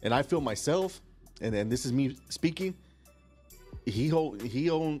 And I feel myself, and this is me speaking, he owes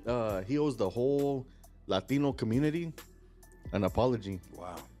the whole Latino community an apology.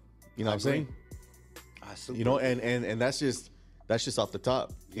 Wow. You know what I'm saying? You know, and that's just off the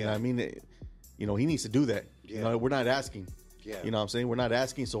top. You know what I mean? You know, he needs to do that. Yeah. You know, we're not asking. Yeah. You know what I'm saying? We're not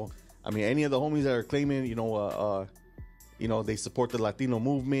asking. So, I mean, any of the homies that are claiming, you know, they support the Latino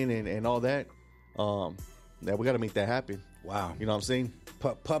movement and all that, that we got to make that happen. Wow. You know what I'm saying?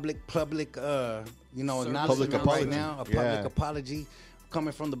 Public, you know, public apology. Right now, a public apology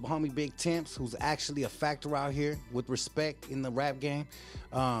coming from the homie Big Temps, who's actually a factor out here with respect in the rap game.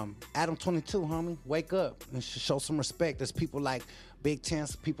 Adam 22, homie, wake up and show some respect. There's people like Big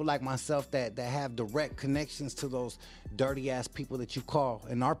Temps, people like myself that have direct connections to those dirty ass people that you call,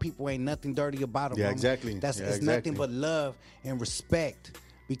 and our people ain't nothing dirty about them. Yeah, homie. exactly. It's nothing but love and respect,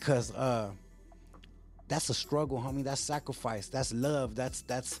 because that's a struggle, homie. That's sacrifice. That's love.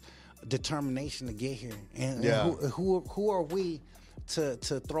 That's determination to get here. And who are we to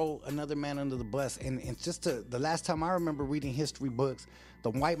throw another man under the bus? And just the last time I remember reading history books, the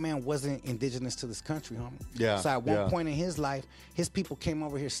white man wasn't indigenous to this country, homie. Yeah. So at one point in his life, his people came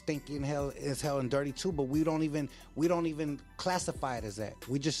over here stinking as hell and dirty too. But we don't even classify it as that.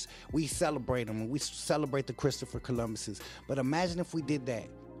 We celebrate them, and we celebrate the Christopher Columbuses. But imagine if we did that.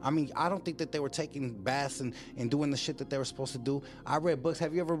 I mean, I don't think that they were taking baths and doing the shit that they were supposed to do. I read books.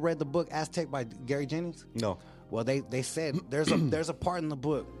 Have you ever read the book Aztec by Gary Jennings? No. Well, they said there's a part in the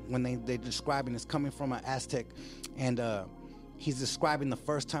book when they're describing it's coming from an Aztec, and he's describing the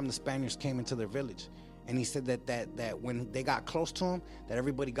first time the Spaniards came into their village, and he said that when they got close to him, that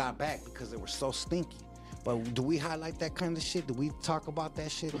everybody got back because they were so stinky. But do we highlight that kind of shit? Do we talk about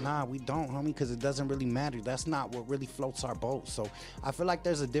that shit? Nah, we don't, homie, because it doesn't really matter. That's not what really floats our boat. So I feel like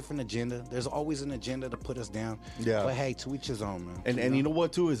there's a different agenda. There's always an agenda to put us down. Yeah. But hey, to each his own, man. And you know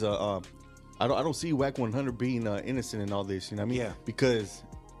what too is I don't see WACK 100 being innocent in all this. You know what I mean? Yeah. Because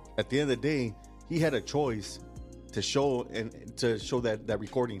at the end of the day, he had a choice to show that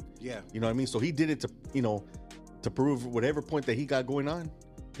recording. Yeah. You know what I mean? So he did it to prove whatever point that he got going on.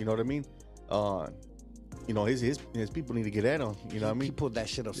 You know what I mean? You know, his people need to get at him. You know what I mean? He pulled that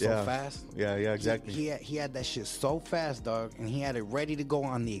shit up so fast. Yeah, exactly. He had that shit so fast, dog, and he had it ready to go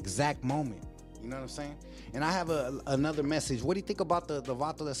on the exact moment. You know what I'm saying? And I have another message. What do you think about the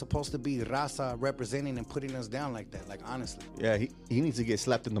vato that's supposed to be Raza representing and putting us down like that? Like, honestly. Yeah, he needs to get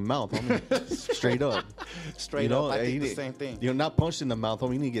slapped in the mouth, homie. Straight up. Straight up, I think the same thing. You know, not punched in the mouth,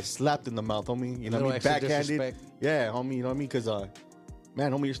 homie. He need to get slapped in the mouth, homie. You know what I mean? Backhanded. Disrespect. Yeah, homie, you know what I mean? Because,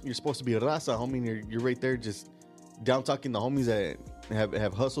 man, homie, you're supposed to be a Raza, homie. And you're right there just down talking the homies that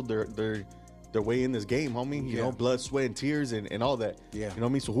have hustled their way in this game, homie. You know, blood, sweat, and tears and all that. Yeah. You know what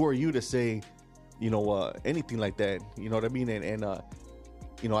I mean? So who are you to say, you know, anything like that? You know what I mean? And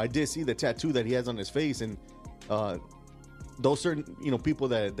you know, I did see the tattoo that he has on his face, and those certain, you know, people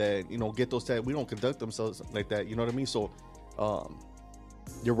that you know, get those tattoos, we don't conduct themselves like that. You know what I mean? So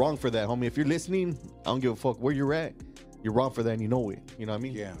you're wrong for that, homie. If you're listening, I don't give a fuck where you're at. You're wrong for that, and you know it. You know what I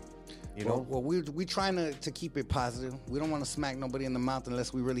mean? Yeah. You know? Well, we trying to keep it positive. We don't want to smack nobody in the mouth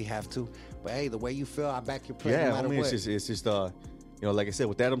unless we really have to. But hey, the way you feel, I back your play. Yeah, no matter homie, what. it's just you know, like I said,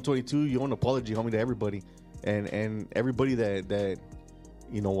 with Adam 22, you owe an apology, homie, to everybody, and everybody that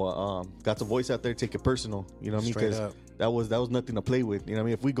you know got the voice out there, take it personal. You know what I mean? Because that was nothing to play with. You know what I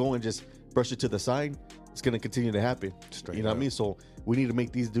mean? If we go and just brush it to the side, it's gonna continue to happen. Straight you know up. What I mean? So we need to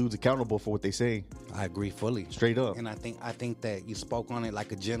make these dudes accountable for what they say. I agree fully. Straight up. And I think that you spoke on it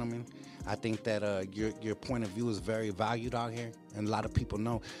like a gentleman. I think that your point of view is very valued out here, and a lot of people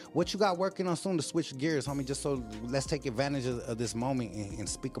know what you got working on soon to switch gears, homie. Just so let's take advantage of this moment and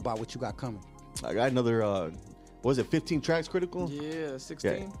speak about what you got coming. I got another. What was it? 15 tracks, Critical? Yeah,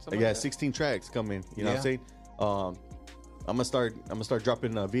 16. Yeah, 16 tracks coming. You know what I'm saying? I'm gonna start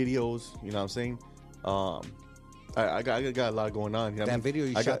dropping videos. You know what I'm saying? I got a lot going on. You know that video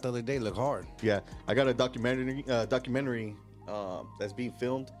you shot the other day looked hard. Yeah, I got a documentary that's being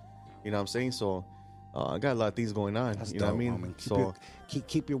filmed. You know what I'm saying? So I got a lot of things going on. That's you know dope, what I mean? Homie.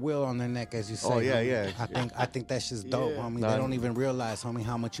 Keep your will on their neck, as you say. Oh, yeah, homie. yeah. I think that's just dope, homie. They don't even realize, homie,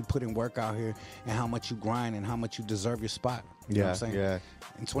 how much you put in work out here and how much you grind and how much you deserve your spot. You know what I'm saying? Yeah.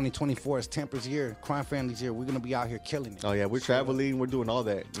 In 2024, it's Temper's year, Crime Family's year. We're gonna be out here killing it. Oh yeah, we're traveling, we're doing all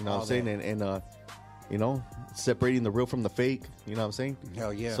that. You know what I'm saying? And you know, separating the real from the fake. You know what I'm saying?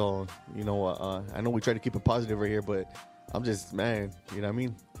 Hell yeah. So you know, I know we try to keep it positive right here, but I'm just, man, you know what I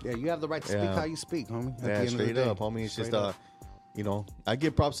mean? Yeah, you have the right to speak how you speak, homie. At the Yeah, end straight of the day. up, homie. It's Straight just up. you know, I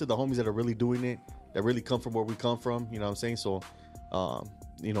give props to the homies that are really doing it, that really come from where we come from. You know what I'm saying? So,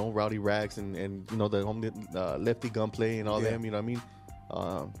 you know, Rowdy Rags and you know the homie Lefty Gunplay and all them. You know what I mean?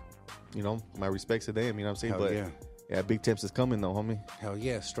 You know, my respects to them. You know what I'm saying? Hell but yeah. Big Temps is coming though, homie. Hell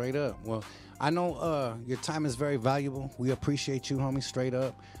yeah, straight up. Well, I know your time is very valuable. We appreciate you, homie, straight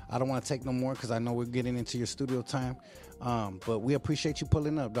up. I don't want to take no more because I know we're getting into your studio time. But we appreciate you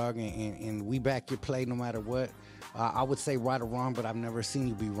pulling up, dog, and we back your play no matter what. I would say right or wrong, but I've never seen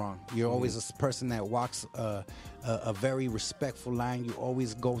you be wrong. You're always a person that walks a very respectful line. You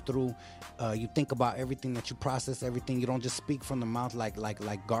always go through. You think about everything that you process, everything. You don't just speak from the mouth like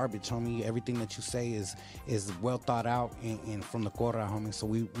garbage, homie. Everything that you say is well thought out and from the cora, homie. So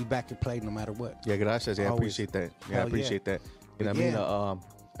we back your play no matter what. Yeah, gracias. Yeah, I appreciate that. Yeah, I appreciate that. You know what I mean?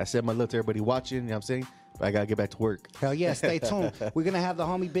 I said my love to everybody watching. You know what I'm saying? But I got to get back to work. Hell yeah, stay tuned. We're going to have the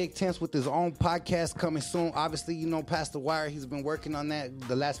homie Big Temps with his own podcast coming soon. Obviously, you know, Past the Wire, he's been working on that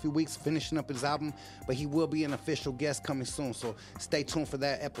the last few weeks, finishing up his album. But he will be an official guest coming soon. So stay tuned for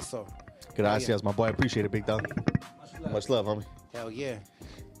that episode. Gracias, my boy. I appreciate it, big dog. Much love, homie. Hell yeah.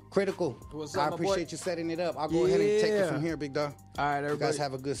 Critical. What's I up, my boy? appreciate you setting it up. I'll go ahead and take it from here, big dog. All right, everybody. You guys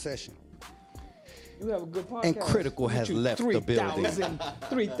have a good session. You have a good podcast. And Critical has left the building.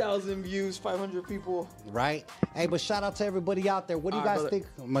 3,000 views, 500 people. Right? Hey, but shout out to everybody out there. What do you guys think?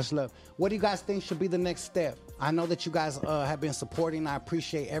 Much love. What do you guys think should be the next step? I know that you guys have been supporting. I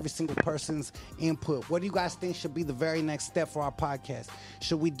appreciate every single person's input. What do you guys think should be the very next step for our podcast?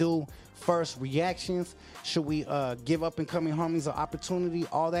 Should we do first reactions? Should we give up and coming homies an opportunity?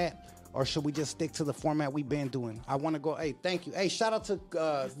 All that? Or should we just stick to the format we've been doing? I want to go, hey, thank you. Hey, shout out to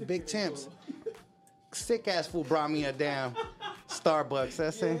Big Temps. Sick ass fool brought me a damn Starbucks.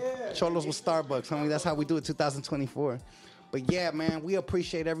 That's it. Cholos with Starbucks, homie. That's how we do it 2024. But yeah, man, we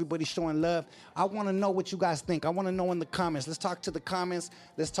appreciate everybody showing love. I want to know what you guys think. I want to know in the comments. Let's talk to the comments.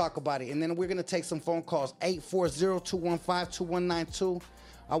 Let's talk about it. And then we're going to take some phone calls. 840-215-2192.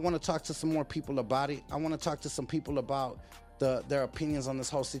 I want to talk to some more people about it. I want to talk to some people about their opinions on this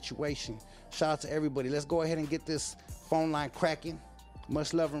whole situation. Shout out to everybody. Let's go ahead and get this phone line cracking.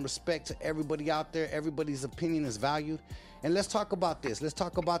 Much love and respect to everybody out there. Everybody's opinion is valued. And let's talk about this. Let's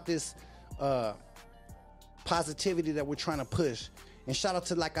talk about this positivity that we're trying to push. And shout out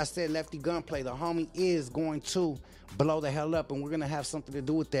to, like I said, Lefty Gunplay. The homie is going to blow the hell up, and we're going to have something to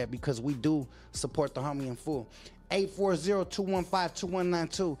do with that because we do support the homie in full.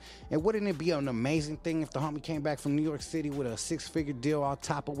 840-215-2192. And wouldn't it be an amazing thing if the homie came back from New York City with a 6-figure deal on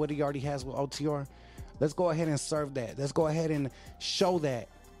top of what he already has with OTR? Let's go ahead and serve that. Let's go ahead and show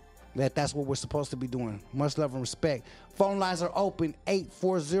that's what we're supposed to be doing. Much love and respect. Phone lines are open.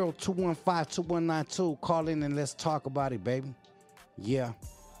 840-215-2192. Call in and let's talk about it, baby. Yeah.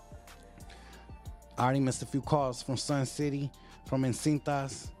 I already missed a few calls from Sun City, from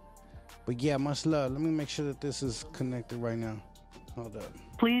Encintas. But yeah, much love. Let me make sure that this is connected right now. Hold up.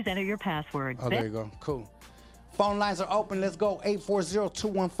 Please enter your password. Oh, there you go. Cool. Phone lines are open. Let's go.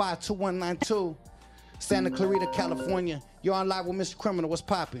 840-215-2192. Santa Clarita, California. You're on live with Mr. Criminal. What's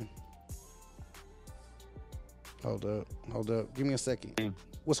popping? Hold up. Give me a second.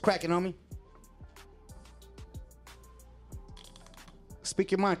 What's cracking, homie?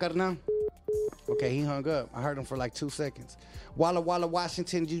 Speak your mind, Carnal. Okay, he hung up. I heard him for like 2 seconds. Walla Walla,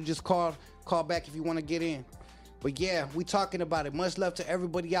 Washington, you just call back if you want to get in. But yeah, we talking about it. Much love to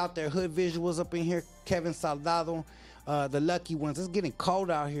everybody out there. Hood Visuals up in here. Kevin Soldado, the lucky ones. It's getting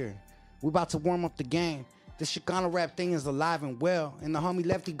cold out here. We about to warm up the game. This Chicano rap thing is alive and well. And the homie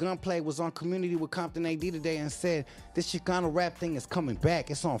Lefty Gunplay was on Community with Compton AD today and said, this Chicano rap thing is coming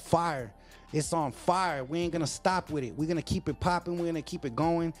back. It's on fire. It's on fire. We ain't going to stop with it. We're going to keep it popping. We're going to keep it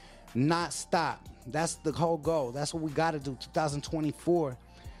going, not stop. That's the whole goal. That's what we got to do. 2024.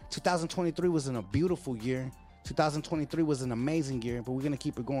 2023 was a beautiful year. 2023 was an amazing year, but we're going to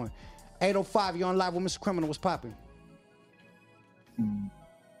keep it going. 805, you're on live with Mr. Criminal. What's popping?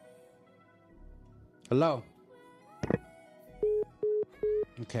 Hello?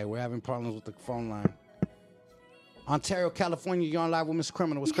 Okay, we're having problems with the phone line. Ontario, California, you're on live with Mr.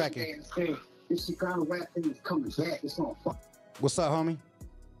 Criminal. What's cracking? This Chicano rap thing is coming back. It's on fire. What's up, homie?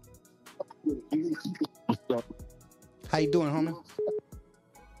 What's up? How you doing, homie?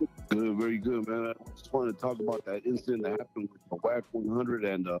 Good, very good, man. I just wanted to talk about that incident that happened with the WACK 100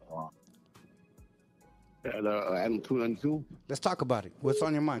 and Adam 292. Let's talk about it. What's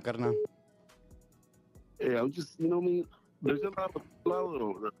on your mind, Carnal? Yeah, I'm just, you know what I mean? There's a lot of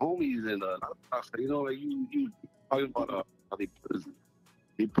the homies and you know, like you talking about how they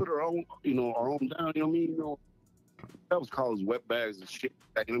put our own, you know, our own down, you know what I mean? You know, that was called wet bags and shit. You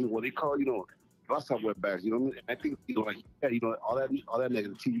know what I mean? What they call, you know, lots of wet bags, you know what I mean? I think, you know, like, yeah, you know, all that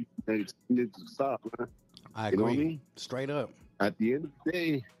negativity needs to stop, man. I agree. You know what I mean? Straight up. At the end of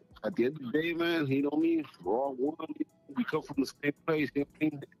the day, man, you know what I mean? We're all one. We come from the same place, you know what I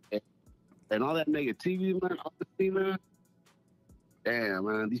mean? And all that negativity, man, honestly, man. Damn,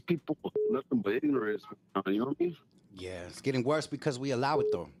 man, these people nothing but ignorance, you know what I mean? Yeah, it's getting worse because we allow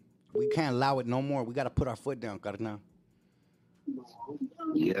it, though. We can't allow it no more. We got to put our foot down, Carnal.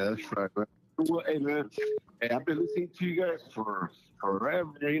 Yeah, that's right, man. Well, hey, man, hey, I've been listening to you guys for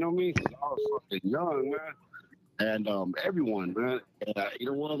forever, you know what I mean? Since I was fucking young, man. And everyone, man. You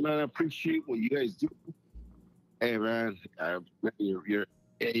know what, man? I appreciate what you guys do. Hey, man, your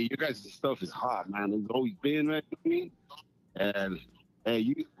guys' stuff is hot, man. It's always been, man. You know what I mean? And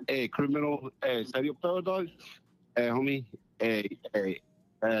hey, criminal, hey, serio pedo, dog. Hey, homie, hey,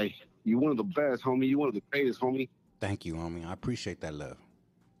 you one of the best, homie. You one of the greatest, homie. Thank you, homie. I appreciate that love.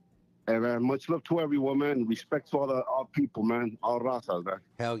 Hey, man, much love to everyone, man. Respect to all people, man. All razas, man.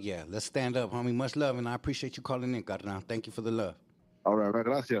 Hell yeah. Let's stand up, homie. Much love, and I appreciate you calling in, Carnal. Thank you for the love. All right, man.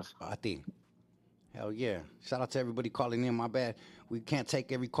 Gracias. A ti. Hell yeah. Shout out to everybody calling in. My bad. We can't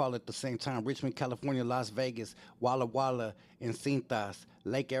take every call at the same time. Richmond, California, Las Vegas, Walla Walla, Encintas,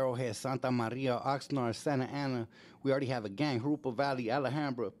 Lake Arrowhead, Santa Maria, Oxnard, Santa Ana. We already have a gang. Jurupa Valley,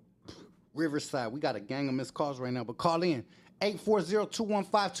 Alhambra, Riverside. We got a gang of missed calls right now, but call in.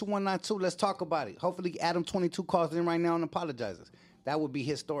 840-215-2192. Let's talk about it. Hopefully Adam 22 calls in right now and apologizes. That would be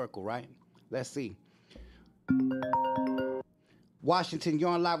historical, right? Let's see. Washington, you're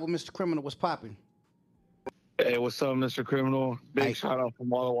on live with Mr. Criminal. What's popping? Hey, what's up, Mr. Criminal? Big shout out from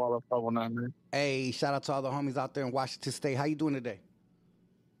Walla Walla 509, man. Hey, shout out to all the homies out there in Washington State. How you doing today?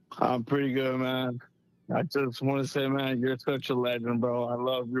 I'm pretty good, man. I just want to say, man, you're such a legend, bro. I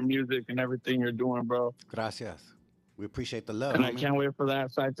love your music and everything you're doing, bro. Gracias. We appreciate the love. And homie. I can't wait for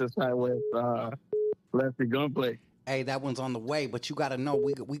that side to side with Lefty Gunplay. Hey, that one's on the way, but you got to know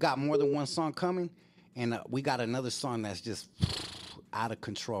we got more than one song coming, and we got another song that's just out of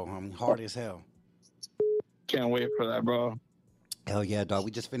control, homie. Hard as hell. Can't wait for that, bro. Hell yeah, dog.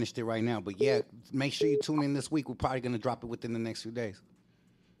 We just finished it right now. But yeah, make sure you tune in this week. We're probably going to drop it within the next few days.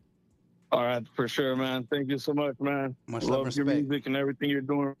 All right, for sure, man. Thank you so much, man. Much love and your respect. music and everything you're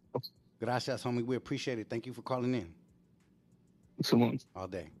doing. Gracias, homie. We appreciate it. Thank you for calling in. So much. All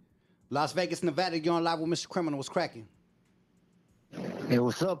day. Las Vegas, Nevada, you're on live with Mr. Criminal. What's cracking? Hey,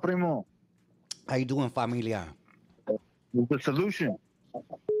 what's up, primo? How you doing, familia? The solution.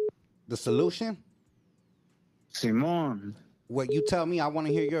 The solution? Simon. What you tell me, I want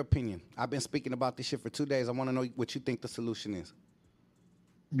to hear your opinion. I've been speaking about this shit for 2 days. I want to know what you think the solution is.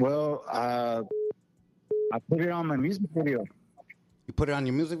 Well, I put it on my music video. You put it on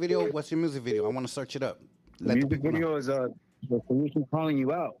your music video? What's your music video? I want to search it up. The music video is the solution calling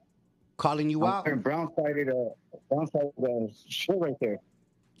you out. Calling you out? Brown-sided shit right there.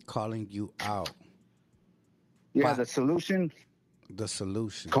 Calling you out. Yeah, the solution. The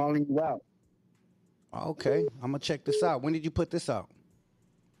solution. Calling you out. Okay, I'm gonna check this out. When did you put this out?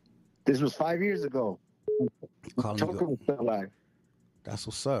 This was 5 years ago. Calling Toker you was still alive. That's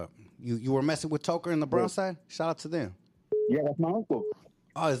what's up. You were messing with Toker in the brown side? Shout out to them. Yeah, that's my uncle.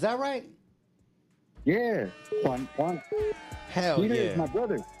 Oh, is that right? Yeah. Juan. Hell Skeeter yeah. is my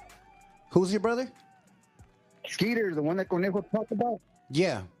brother. Who's your brother? Skeeter, the one that Conejo talked about.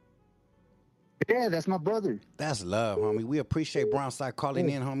 Yeah. Yeah, that's my brother. That's love, homie. We appreciate Brownside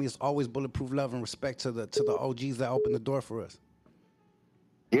calling in, homie. It's always bulletproof love and respect to the OGs that open the door for us.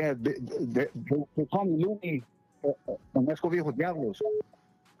 Yeah, they call me Louis. Conejo Viejos Diablos.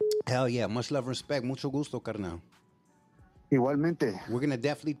 Hell yeah. Much love and respect. Mucho gusto, carnal. Igualmente. We're going to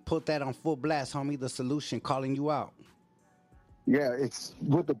definitely put that on full blast, homie. The solution, calling you out. Yeah, it's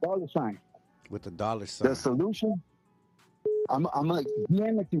with the dollar sign. With the dollar sign. The solution, I'm like,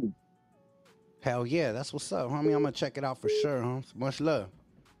 DM it to you. Hell yeah, that's what's up, homie. I'm going to check it out for sure, huh? Much love.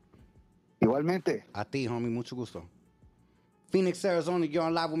 Igualmente. A ti, homie. Mucho gusto. Phoenix, Arizona, you're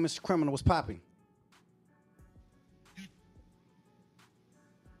on live with Mr. Criminal. What's popping?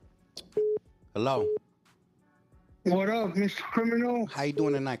 Hello. What up, Mr. Criminal? How you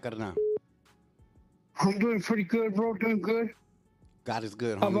doing tonight, carnal? I'm doing pretty good, bro. Doing good. God is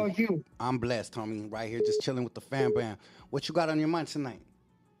good, homie. How about you? I'm blessed, homie. Right here, just chilling with the fam bam. What you got on your mind tonight?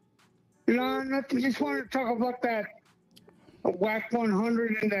 No, nothing. Just want to talk about that WACK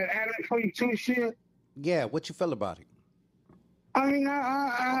 100 and that Adam 22 shit. Yeah, what you feel about it? I mean,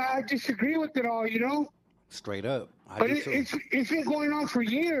 I disagree with it all, you know? Straight up. But it's been going on for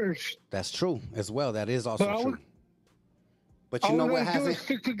years. That's true as well. That is also true. But you know what hasn't?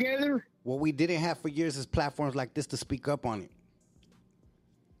 Stick together. What we didn't have for years is platforms like this to speak up on it.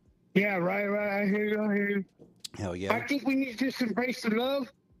 Yeah, right. I hear you. Hell yeah. I think we need to just embrace the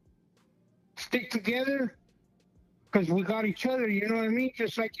love, stick together, because we got each other, you know what I mean?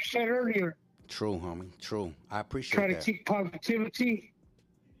 Just like you said earlier. True, homie. True. I appreciate that. Try to keep positivity.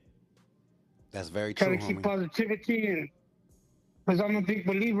 That's very true, Try to keep positivity, and because I'm a big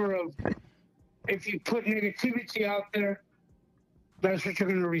believer of if you put negativity out there, that's what you're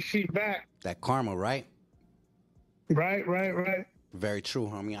going to receive back. That karma, right? Right. Very true,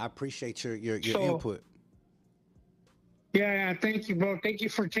 homie. I appreciate your input. Yeah, thank you, bro. Thank you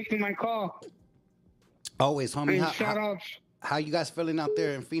for taking my call. Always, homie. Shout outs. How you guys feeling out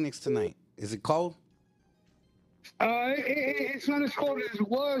there in Phoenix tonight? Is it cold? It's not as cold as it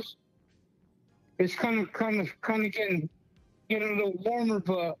was. It's kind of getting a little warmer,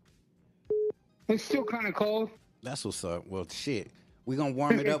 but it's still kind of cold. That's what's up. Well, shit. We're going to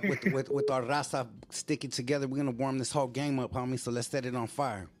warm it up with our raza sticking together. We're going to warm this whole game up, homie, so let's set it on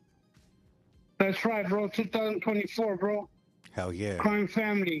fire. That's right, bro. 2024, bro. Hell yeah. Crime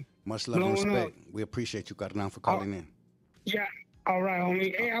family. Much love and respect. We appreciate you, Cardan, for calling in. Yeah. All right,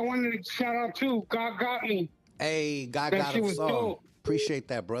 homie. Hey, I wanted to shout out, too. God Got Me. Hey, God got us all. Appreciate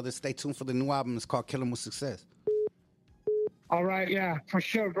that, brother. Stay tuned for the new album. It's called Kill 'Em With Success. All right, yeah, for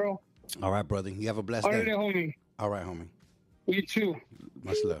sure, bro. All right, brother. You have a blessed day. All right, homie. All right, homie. You too.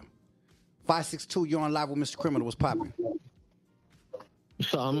 Much love. 562, you're on live with Mr. Criminal. What's popping?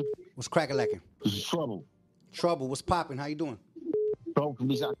 Something. What's cracking-lacking? This is Trouble. Trouble, what's popping? How you doing? Trouble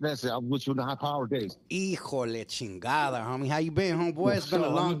from East Africa. I was with you in the high power days. Híjole chingada, homie. How you been, homeboy? It's been a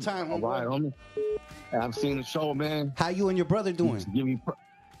long time, homeboy. All right, homie. I've seen the show, man. How you and your brother doing?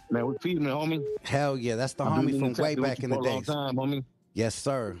 Man, we're feeding it, homie. Hell yeah, that's the homie from way back in the days. Long time, homie. Yes,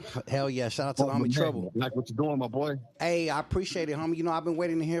 sir. Hell yeah. Shout out to the homie Trouble. Like what you doing, my boy. Hey, I appreciate it, homie. You know, I've been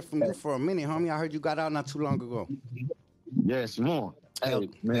waiting to hear from you for a minute, homie. I heard you got out not too long ago. Yes, more. Hey,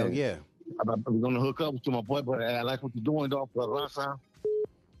 man. Hell yeah. We're going to hook up with you, my boy, but I like what you're doing, dog, for the last time.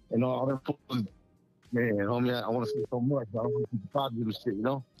 And all that fun. Man, homie, I want to say so much, but I want to keep positive shit, you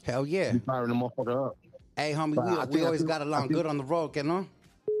know? Hell yeah. Be firing the motherfucker up. Hey, homie, we always got along good on the road, you know?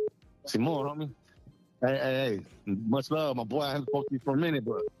 Simone, homie. Hey, much love, my boy. I haven't spoken to you for a minute,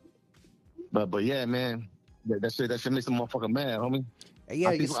 but yeah, man, that shit makes the motherfucker mad, homie. Hey, yeah,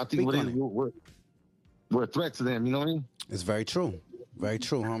 I think we're a threat to them. You know what I mean? It's very true,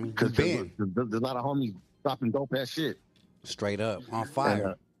 homie. Because there's a lot of homies dropping dope ass shit. Straight up on fire.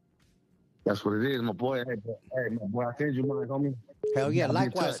 And, that's what it is, my boy. Hey, my boy, I changed your mind, homie. Hell yeah,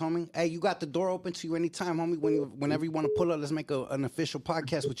 likewise, homie. Hey, you got the door open to you anytime, homie. Whenever you want to pull up, let's make an official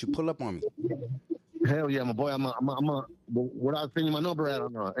podcast with you. Pull up on me. Hell yeah, my boy. What I send you my number at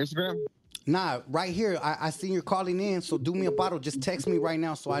on Instagram? Nah, right here. I seen you're calling in, so do me a bottle. Just text me right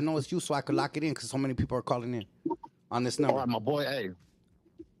now so I know it's you, so I can lock it in because so many people are calling in on this number. All right, my boy. Hey,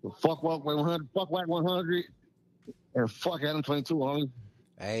 fuck WACK 100, fuck WACK 100, and fuck Adam 22, homie.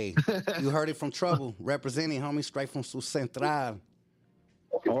 Hey, you heard it from Trouble, representing, homie, straight from Su Central.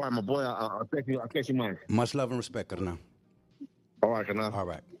 All right, my boy. I'll catch you, man. Much love and respect, Carnal. All right, Carnal. All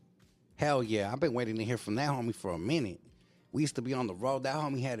right. Hell yeah, I've been waiting to hear from that homie for a minute. We used to be on the road. That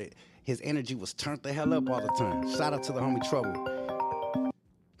homie had it. His energy was turned the hell up all the time. Shout out to the homie Trouble.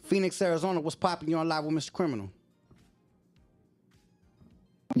 Phoenix, Arizona, what's popping? You're on live with Mr. Criminal.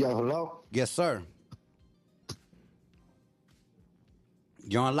 Yo, hello? Yes, sir.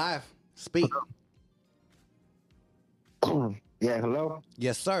 You're on live. Speak. Yeah, hello?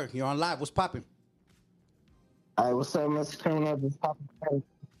 Yes, sir. You're on live. What's popping? All right, what's up, Mr. Criminal? Just popping what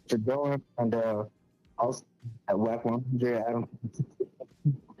you're doing. And also at WACK 100, Adam.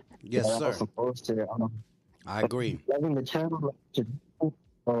 Yes, sir. I agree. Loving the channel.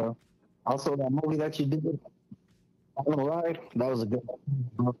 Also, that movie that you did, On the Ride, that was a good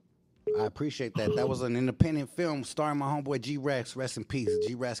one. I appreciate that. That was an independent film starring my homeboy G-Rex. Rest in peace.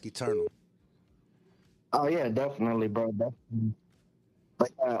 G-Rex Eternal. Oh, yeah, definitely, bro. Definitely.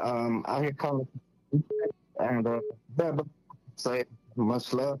 But out here calling. And but say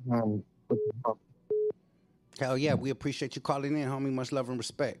much love. And hell yeah, we appreciate you calling in, homie. Much love and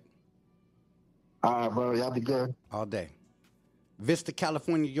respect. All right, bro. Y'all be good. All day. Vista,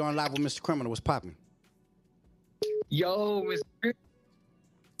 California, you're on live with Mr. Criminal. What's popping? Yo, Mr.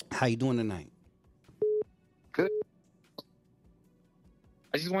 How you doing tonight? Good.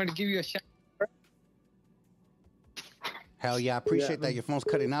 I just wanted to give you a shout. Hell yeah, I appreciate that. Your phone's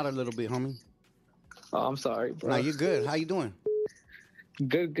cutting out a little bit, homie. Oh, I'm sorry, bro. No, you're good. How you doing?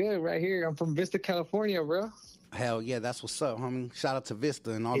 Good, right here. I'm from Vista, California, bro. Hell yeah, that's what's up, homie. Shout out to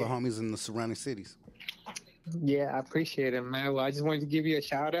Vista and all the homies in the surrounding cities. Yeah, I appreciate it, man. Well, I just wanted to give you a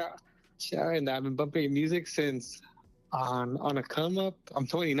shout out. And I've been bumping your music since on a come up. I'm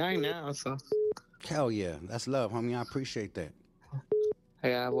 29 now, so. Hell yeah, that's love, homie. I appreciate that.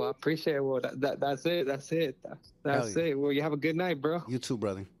 Yeah, well, I appreciate it. Well, that's it. That's it. That's it. Well, you have a good night, bro. You too,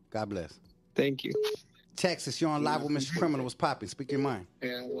 brother. God bless. Thank you. Texas, you're on live with Mr. Criminal. What's popping? Speak your mind.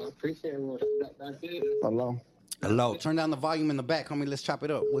 Yeah, well, I appreciate it. Well, that's it. Hello. Hello. Turn down the volume in the back, homie. Let's chop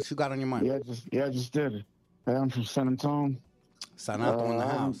it up. What you got on your mind? Just did it. Hey, I'm from San Antonio. San Antonio in the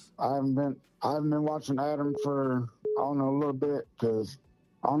house. I haven't been watching Adam for I don't know a little bit because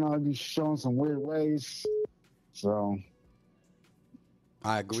I don't know, he's showing some weird ways. So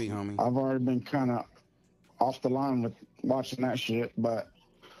I agree, homie. I've already been kind of off the line with watching that shit, but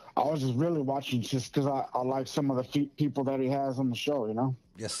I was just really watching just because I like some of the people that he has on the show, you know?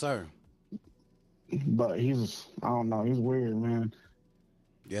 Yes, sir. But I don't know, he's weird, man.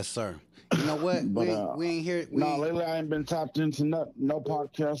 Yes, sir. You know what? But, we ain't here. No, lately I ain't been tapped into no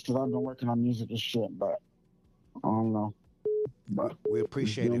podcast because I've been working on music and shit, but I don't know. But we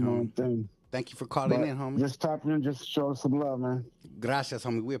appreciate it, homie. Thank you for calling in, homie. Just tap in, just show us some love, man. Gracias,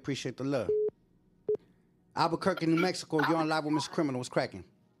 homie. We appreciate the love. Albuquerque, New Mexico, you're on live with Mr. Criminal. What's cracking?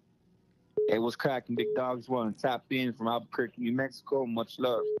 Hey, what's cracking, big dogs? Want to tap in from Albuquerque, New Mexico. Much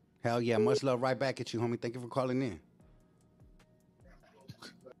love. Hell yeah, much love right back at you, homie. Thank you for calling in.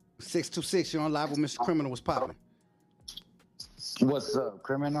 626, you're on live with Mr. Criminal. What's popping? What's up,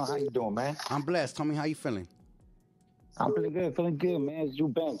 Criminal? How you doing, man? I'm blessed, homie. How you feeling? I'm feeling good, man. It's Drew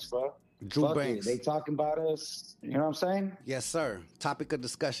Banks, bro. Drew Banks. They talking about us. You know what I'm saying? Yes, sir. Topic of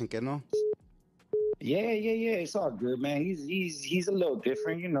discussion, que no? Yeah. It's all good, man. He's a little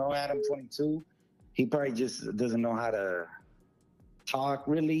different, you know. Adam 22. He probably just doesn't know how to talk,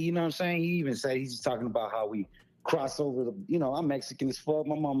 really. You know what I'm saying? He even said he's talking about how we cross over the. You know, I'm Mexican as fuck.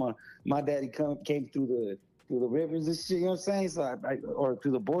 My daddy came through the rivers and shit. You know what I'm saying? So or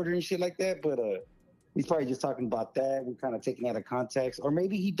through the border and shit like that. But he's probably just talking about that. We're kind of taking that out of context, or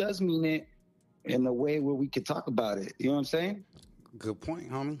maybe he does mean it in a way where we could talk about it. You know what I'm saying? Good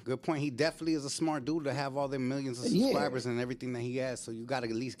point, homie. Good point. He definitely is a smart dude to have all them millions of subscribers and everything that he has. So you got to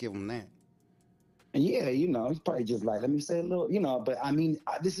at least give him that. Yeah, you know, he's probably just like, let me say a little, you know. But I mean,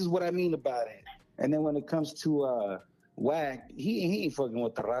 this is what I mean about it. And then when it comes to WACK, he ain't fucking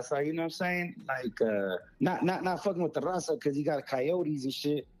with the raza. You know what I'm saying? Like, not fucking with the raza because he got coyotes and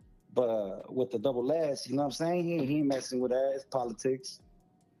shit. But with the double S, you know what I'm saying? He ain't messing with ass politics.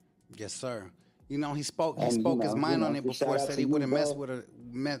 Yes, sir. You know, he spoke his mind on it before. Said he wouldn't mess with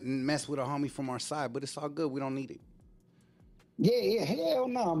a homie from our side, but it's all good. We don't need it. Yeah, hell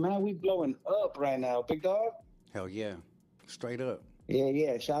no, man. We blowing up right now, big dog. Hell yeah, straight up.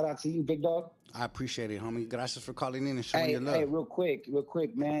 Yeah. Shout out to you, big dog. I appreciate it, homie. Gracias for calling in and showing your love. Hey, real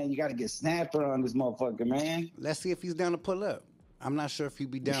quick, man. You got to get Snapper on this motherfucker, man. Let's see if he's down to pull up. I'm not sure if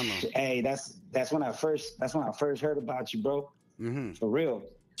he'd be down though. Hey, that's when I first heard about you, bro. Mm-hmm. For real.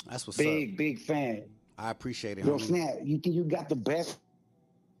 That's what's big fan. I appreciate it, Yo, homie. Snap, you think you got the best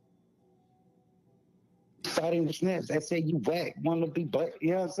fighting with Snaps? That say you whack, want to be butt.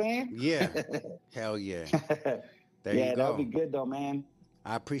 You know what I'm saying? Yeah. Hell yeah. There you go. That'll be good though, man.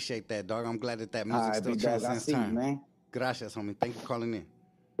 I appreciate that, dog. I'm glad that music still transcends time. Man. Gracias, homie. Thank you for calling in.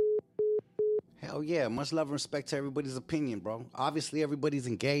 Hell yeah. Much love and respect to everybody's opinion, bro. Obviously, everybody's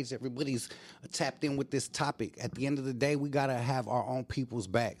engaged. Everybody's tapped in with this topic. At the end of the day, we got to have our own people's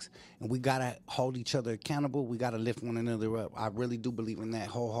backs. And we got to hold each other accountable. We got to lift one another up. I really do believe in that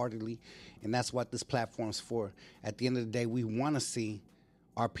wholeheartedly. And that's what this platform's for. At the end of the day, we want to see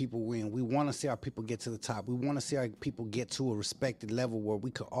our people win. We want to see our people get to the top. We want to see our people get to a respected level where we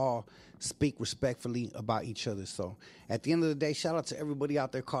could all speak respectfully about each other. So at the end of the day, shout out to everybody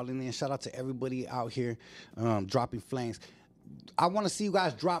out there calling in. Shout out to everybody out here dropping flames. I want to see you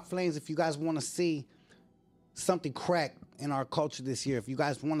guys drop flames if you guys want to see something crack in our culture this year. If you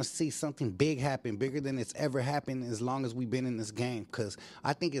guys want to see something big happen, bigger than it's ever happened as long as we've been in this game, because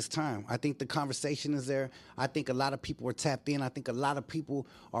I think it's time. I think the conversation is there. I think a lot of people are tapped in. I think a lot of people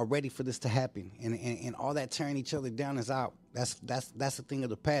are ready for this to happen, and all that tearing each other down is out. That's a thing of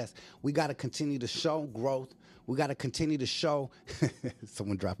the past. We got to continue to show growth. We got to continue to show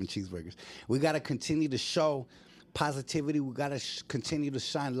someone dropping cheeseburgers. We got to continue to show positivity. We got to continue to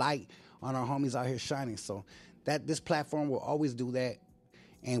shine light on our homies out here shining. So that this platform will always do that.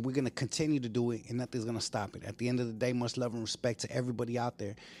 and we're going to continue to do it, and nothing's going to stop it. At the end of the day, much love and respect to everybody out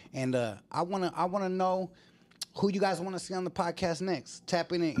there. And I want to know who you guys want to see on the podcast next.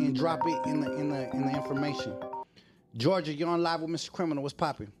 Tap in and drop it in the information. Georgia, you're on live with Mr. Criminal. What's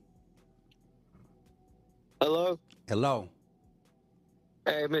popping? Hello. Hello.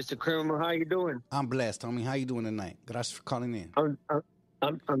 Hey, Mr. Criminal, how you doing? I'm blessed, homie. How you doing tonight? Gracias for calling in.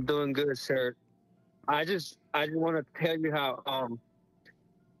 I'm doing good, sir. I just want to tell you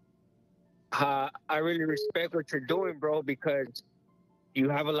how I really respect what you're doing, bro, because you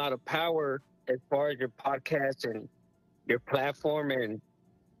have a lot of power as far as your podcast and your platform, and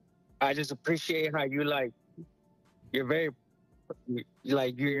I just appreciate how you're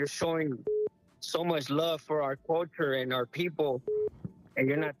showing so much love for our culture and our people, and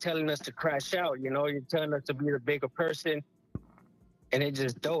you're not telling us to crash out. You know, you're telling us to be the bigger person, and it's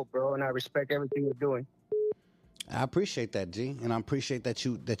just dope, bro. And I respect everything you're doing. I appreciate that, G, and I appreciate that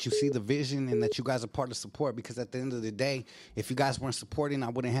you see the vision and that you guys are part of support, because at the end of the day, if you guys weren't supporting, I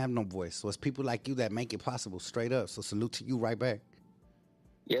wouldn't have no voice. So it's people like you that make it possible, straight up. So salute to you right back.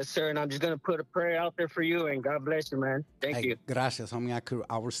 Yes, sir, and I'm just going to put a prayer out there for you, and God bless you, man. Thank you. Gracias, homie.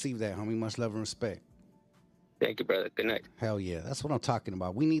 I'll receive that, homie. Much love and respect. Thank you, brother. Good night. Hell yeah. That's what I'm talking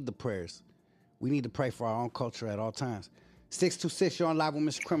about. We need the prayers. We need to pray for our own culture at all times. 626, you're on live with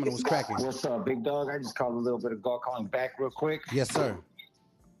Mr. Criminal. What's cracking? What's up, big dog? I just called a little bit of God calling back real quick. Yes, sir.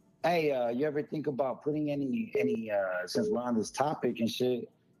 Hey, you ever think about putting any since we're on this topic and shit,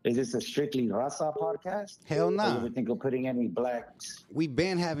 is this a strictly Raza podcast? Hell no. Or you ever think of putting any blacks? We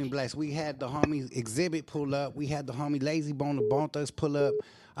been having blacks. We had the homie Exhibit pull up. We had the homie Lazy Bone, the Bone Thugs pull up.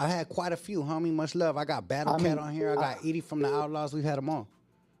 I had quite a few, homie. Much love. I got Battle Cat on here. I got Edie from the Outlaws. We've had them all.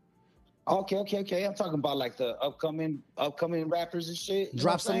 Okay. I'm talking about like the upcoming rappers and shit.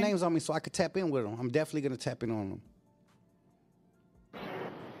 Drop some names on me so I could tap in with them. I'm definitely going to tap in on them.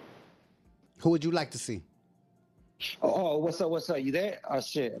 Who would you like to see? Oh, what's up? You there? Oh,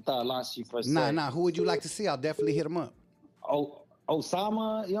 shit. I thought I lost you for a second. Nah. Who would you like to see? I'll definitely hit them up. Oh,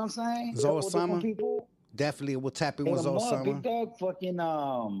 Osama, you know what I'm saying? Zoe Osama? People? Definitely, we'll tap in with Zoe Osama. Big dog, fucking,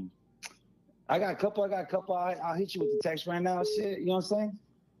 I got a couple. I'll hit you with the text right now, shit. You know what I'm saying?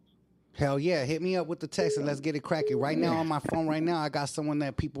 Hell yeah, hit me up with the text and let's get it cracking. Right now on my phone right now, I got someone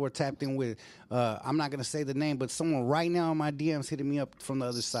that people are tapped in with. I'm not going to say the name, but someone right now on my DMs hitting me up from the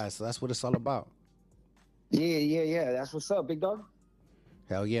other side. So that's what it's all about. Yeah. That's what's up, big dog.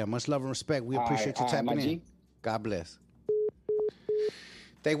 Hell yeah, much love and respect. We appreciate you tapping in. God bless.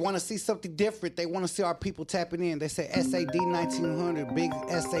 They want to see something different. They want to see our people tapping in. They say SAD 1900, big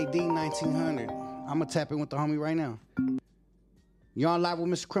SAD 1900. I'm going to tap in with the homie right now. You're on live with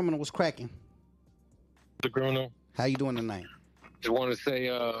Mr. Criminal. What's cracking? Mr. Criminal. How you doing tonight? Just want to say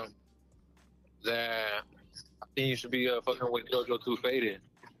that I think you should be fucking with JoJo Too Faded.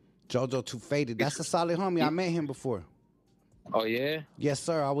 JoJo Too Faded. That's a solid homie. I met him before. Oh, yeah? Yes,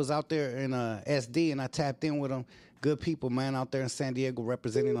 sir. I was out there in SD, and I tapped in with him. Good people, man, out there in San Diego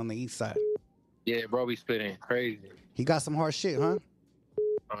representing on the east side. Yeah, bro, be spitting crazy. He got some hard shit, huh?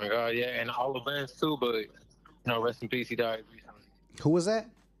 Oh, my God, yeah. And all the bands, too, but, you know, rest in peace, he died recently. Who was that?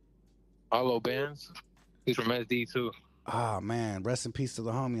 Hollow Bands. He's from SD too. Ah, man. Rest in peace to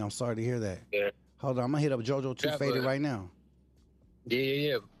the homie. I'm sorry to hear that. Yeah. Hold on. I'm going to hit up JoJo Too Faded right now.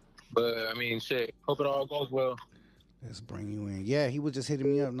 Yeah. But, I mean, shit. Hope it all goes well. Let's bring you in. Yeah, he was just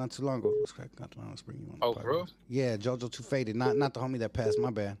hitting me up not too long ago. Let's bring you in. Oh, bro? Yeah, JoJo Too Faded. Not the homie that passed.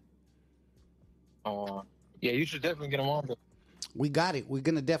 My bad. Yeah, you should definitely get him on. We got it. We're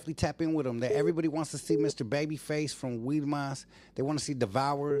going to definitely tap in with him. Everybody wants to see Mr. Babyface from Weedmas. They want to see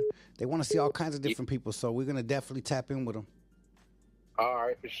Devourer. They want to see all kinds of different people. So we're going to definitely tap in with them. All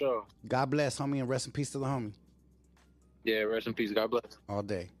right, for sure. God bless, homie, and rest in peace to the homie. Yeah, rest in peace. God bless. All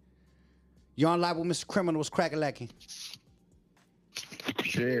day. You're on live with Mr. Criminal. What's cracking?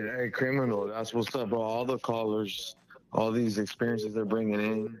 Shit, hey, Criminal. That's what's up, bro. All the callers, all these experiences they're bringing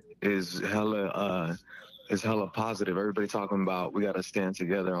in is hella positive. Everybody talking about we got to stand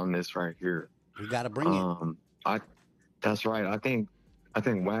together on this right here. We got to bring it. That's right. I think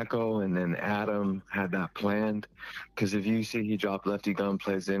Wacko and then Adam had that planned, because if you see he dropped Lefty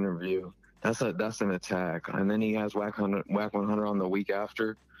Gunplay's interview, that's an attack, and then he has Wack 100 on the week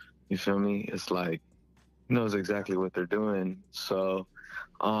after. You feel me? It's like he knows exactly what they're doing. So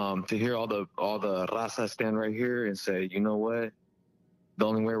to hear all the raza stand right here and say, you know what, the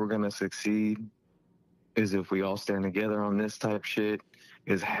only way we're gonna succeed is if we all stand together on this type shit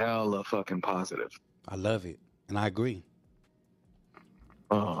is hella fucking positive. I love it, and I agree.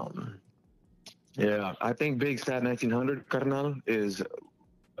 Yeah, I think Big Stat 1900 Carnal is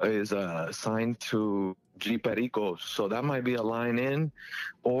signed to G Perico. So that might be a line in,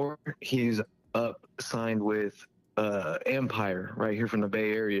 or he's up signed with Empire right here from the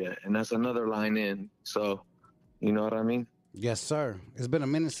Bay Area, and that's another line in. So, you know what I mean? Yes, sir. It's been a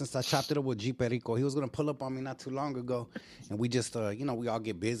minute since I chopped it up with G Perico. He was gonna pull up on me not too long ago, and we just, we all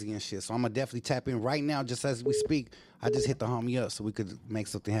get busy and shit. So I'm gonna definitely tap in right now, just as we speak. I just hit the homie up so we could make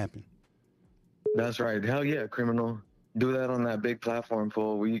something happen. That's right. Hell yeah, Criminal. Do that on that big platform,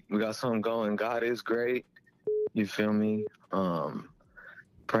 fool. We got something going. God is great. You feel me?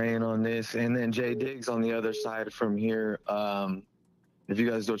 Praying on this, and then Jay Diggs on the other side from here. If you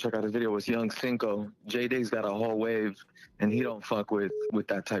guys go check out the video with Young Cinco, Jay Diggs got a whole wave, and he don't fuck with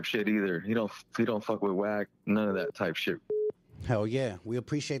that type shit either. He don't fuck with WACK, none of that type shit. Hell yeah, we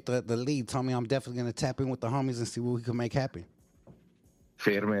appreciate the lead, Tommy. I'm definitely gonna tap in with the homies and see what we can make happen.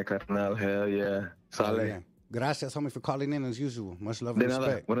 Firme, carnal. Hell yeah. Sale. Hell yeah. Gracias, homie, for calling in as usual. Much love and De nada.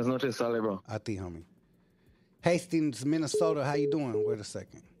 respect. Buenas noches, sale, bro. A ti, homie. Hastings, Minnesota. How you doing? Wait a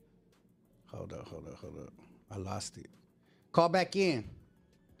second. Hold up. I lost it. Call back in.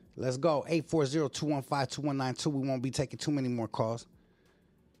 Let's go. 840-215-2192. We won't be taking too many more calls.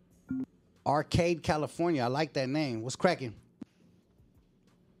 Arcade, California. I like that name. What's cracking?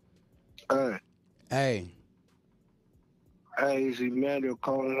 Hey. Hey, it's Emmanuel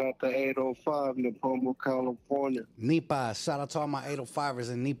calling out the 805 in Napomo, California. Nipas. Shout out to all my 805ers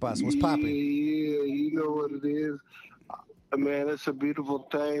in Nipas. What's popping? Yeah, you know what it is. Man, it's a beautiful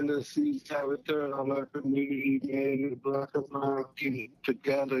thing to see everything on our community, man. The Black and brown keep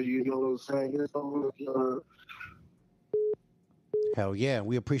together, you know what I'm saying? It's always Hell yeah.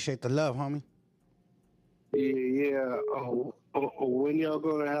 We appreciate the love, homie. Yeah. When y'all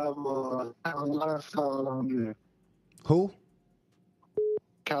gonna have a lifestyle on there? Who?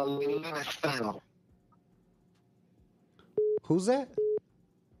 Cali Lifestyle. Who's that?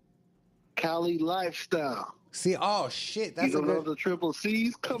 Cali Lifestyle. See, oh shit, that's you don't a good. know the triple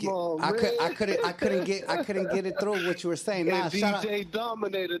C's? Come on, I man. couldn't get it through what you were saying. Nah, and shout out. DJ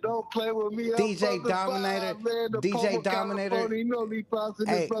Dominator, don't play with me. DJ Dominator, DJ Dominator. You know Nipas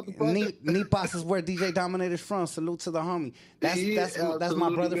Hey, Nipas is where DJ Dominator's from. Salute to the homie. That's my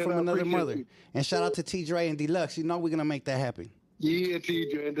brother man, from I another appreciate mother. you. And shout out to TJ and Deluxe. You know we're gonna make that happen. Yeah,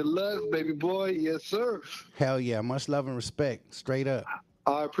 TJ and Deluxe, baby boy. Yes, sir. Hell yeah, much love and respect. Straight up.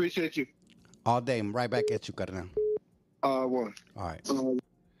 I appreciate you. All day. Right back at you, Carnal. One. All right.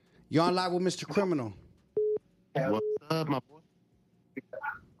 You're on live with Mr. Criminal. What's up, my boy?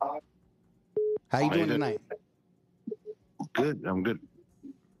 How you doing tonight? Good. I'm good.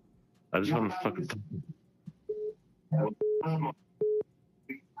 I just want to fucking.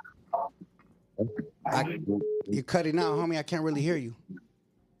 You're cutting out, homie. I can't really hear you.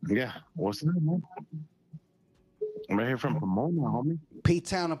 Yeah. What's up, man? I'm right here from Pomona, homie.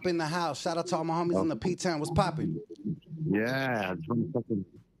 P-Town up in the house. Shout out to all my homies in the P-Town. What's popping? Yeah, I just want to fucking.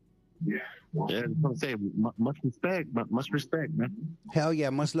 Yeah, I just want to say much respect, man. Hell yeah,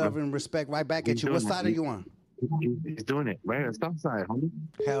 much love and respect. Right back at you. What side are you on? He's doing it right at the south side, homie.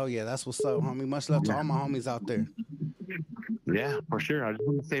 Hell yeah, that's what's up, homie. Much love to all my homies out there. Yeah, for sure. I just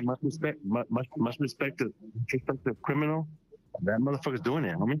want to say much respect to Criminal. That motherfucker's doing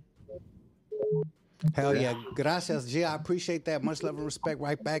it, homie. Hell yeah. Gracias, G. I appreciate that. Much love and respect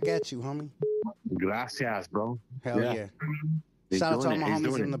right back at you, homie. Gracias, bro. Hell yeah. Shout out to all my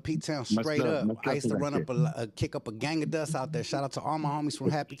homies in the P-Town, straight up. I used to run up kick up a gang of dust out there. Shout out to all my homies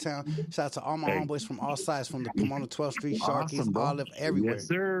from Happy Town. Shout out to all my homeboys from all sides, from the Pomona 12th Street, Sharkies, Olive, everywhere. Yes,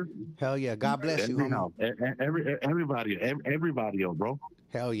 sir. Hell yeah. God bless you, homie. Everybody, bro.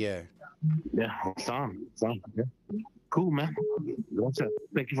 Hell yeah. Yeah, some. Yeah. Cool, man.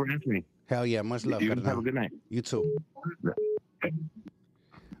 Thank you for answering. Hell yeah. Much love. You have a good night. You too.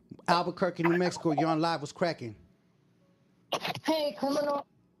 Albuquerque, New Mexico. You're on live. What's cracking? Hey, Criminal.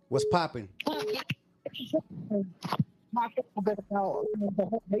 What's popping? Talk a little bit about the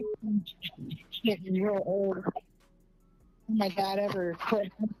whole getting real old. Oh my God, ever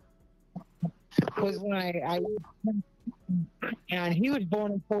quit was when I and he was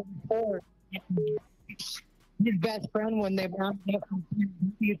born in 44. His best friend, when they brought me up from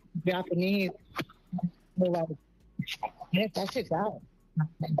Japanese, they were like, that shit's out.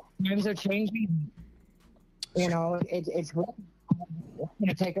 Times are changing. You know, it's going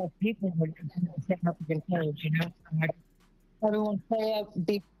to take us people to step up and encourage, you know. Everyone stay up,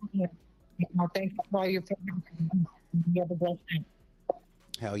 be, you know, thanks for all your fans. You have a blessed night.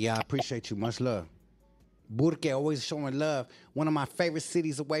 Hell yeah, I appreciate you. Much love. Burque, always showing love. One of my favorite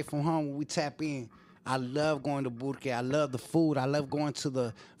cities away from home when we tap in. I love going to Burque. I love the food. I love going to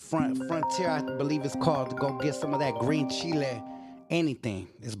the frontier, I believe it's called, to go get some of that green chile. Anything.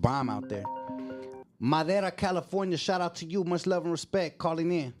 It's bomb out there. Madera, California. Shout out to you. Much love and respect.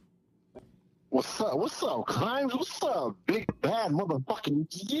 Calling in. What's up? What's up, Crimes? What's up, big bad motherfucking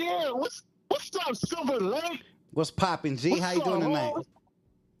yeah? What's up, Silver Lake? What's poppin', G? How you doing tonight?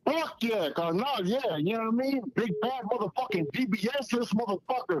 Fuck yeah, Carnal, yeah, you know what I mean? Big bad motherfucking DBS, this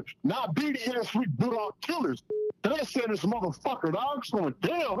motherfucker. Not BDS, Street Bulldog Killers. Did I say this motherfucker, dog? It's going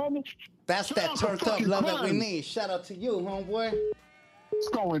down, homie. That's Shout that out to turned up fucking love that we Crimes. need. Shout out to you, homeboy. It's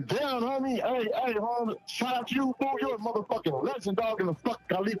going down, homie. Hey, homie. Shout out to you, fool. You're a motherfucking legend, dog, in the fucking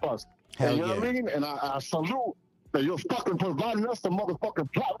Califas. Hell You know what I yeah. mean? And I salute that you're fucking providing us the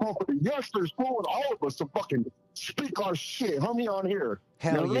motherfucking platform for the youngsters, fool, and all of us to fucking speak our shit, homie, on here.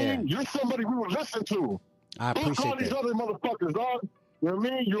 Hell you know what I yeah. mean? You're somebody we would listen to. I Fuck appreciate all these that. other motherfuckers, dog. You know what I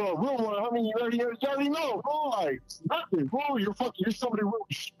mean? You're a real one, homie. You already know, bro. Like, nothing, bro. You're somebody we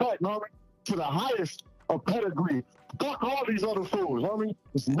respect, homie, to the highest of pedigree. Fuck all these other fools, homie.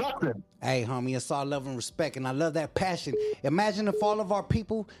 It's nothing. Hey, homie, it's all love and respect, and I love that passion. Imagine if all of our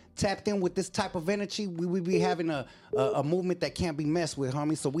people tapped in with this type of energy, we would be having a movement that can't be messed with,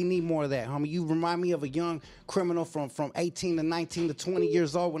 homie. So we need more of that, homie. You remind me of a young criminal from 18 to 19 to 20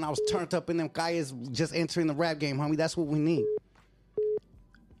 years old when I was turned up in them guys just entering the rap game, homie. That's what we need.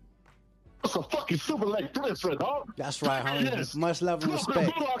 It's a fucking super late this, dog. That's right, homie. Yes. Much love and Smoking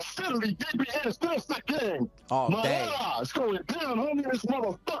respect. Bulldog steadily, DBS, that's the game. All My day. God, it's going down, homie. This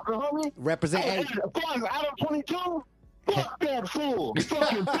motherfucker, homie. Represent. Hey, Hey, as far as Adam 22, fuck that fool.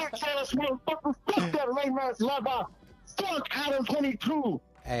 Fucking bitch ass motherfucker. Fuck that lame ass lover. Fuck Adam 22.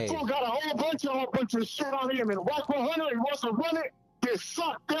 Hey. Fool got a whole bunch of shit on him, and WACK 100, he wants to run it, get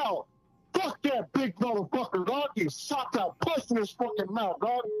sucked out. Fuck that big motherfucker, dog. Get sucked out, pussed in his fucking mouth,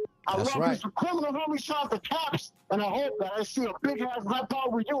 dog. I That's love right. this criminal, homie. Shout out to Caps, and I hope that I see a big ass rap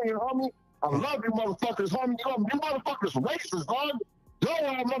dog reunion, homie. I love you motherfuckers, homie. You motherfuckers racist, dog. Y'all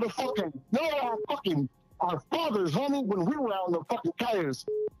are motherfucking, our fathers, homie, when we were out in the fucking tires.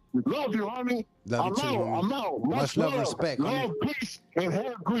 We love you, homie. Love you too, homie. I'm out. Much love and respect, homie. Love, peace, and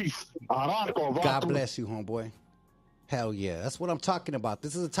hair grease. God bless you, homeboy. Hell yeah. That's what I'm talking about.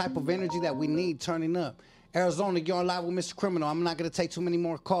 This is the type of energy that we need turning up. Arizona, you're on live with Mr. Criminal. I'm not going to take too many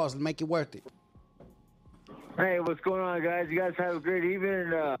more calls to make it worth it. Hey, what's going on, guys? You guys have a great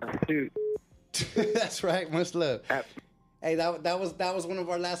evening. Dude. That's right. Much love. Hey, that was one of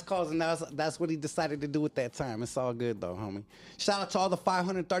our last calls, and that's what he decided to do at that time. It's all good, though, homie. Shout out to all the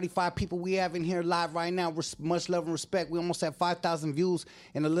 535 people we have in here live right now. Much love and respect. We almost have 5,000 views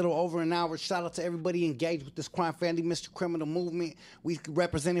in a little over an hour. Shout out to everybody engaged with this crime family, Mr. Criminal movement. We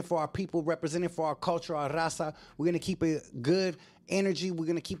representing for our people, representing for our culture, our raza. We're going to keep it good energy. We're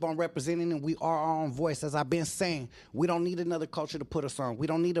going to keep on representing, and we are our own voice. As I've been saying, we don't need another culture to put us on. We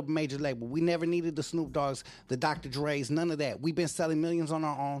don't need a major label. We never needed the Snoop Dogg's, the Dr. Dre's, none of that. We've been selling millions on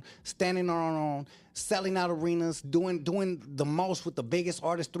our own, standing on our own, selling out arenas, doing the most with the biggest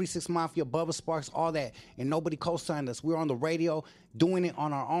artists, 3-6 Mafia, Bubba Sparks, all that, and nobody co-signed us. We're on the radio doing it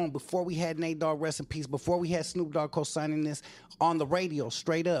on our own. Before we had Nate Dogg, rest in peace, before we had Snoop Dogg co-signing this, on the radio,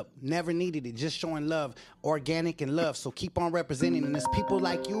 straight up, never needed it, just showing love, organic and love. So keep on representing, and it's people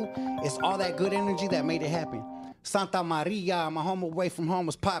like you, it's all that good energy that made it happen. Santa Maria, my home away from home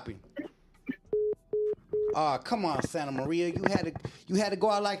was popping. Oh, come on, Santa Maria. You had to go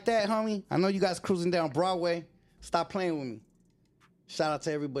out like that, homie. I know you guys cruising down Broadway. Stop playing with me. Shout out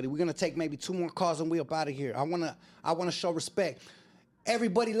to everybody. We're gonna take maybe 2 more calls and we up out of here. I wanna show respect.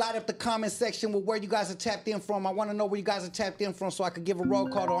 Everybody light up the comment section with where you guys are tapped in from. I wanna know where you guys are tapped in from so I could give a roll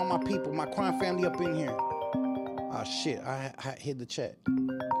call to all my people, my crime family up in here. Oh shit, I hit the chat.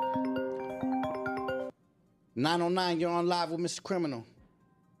 909, you're on live with Mr. Criminal.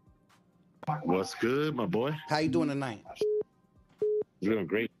 What's good, my boy? How you doing tonight? Doing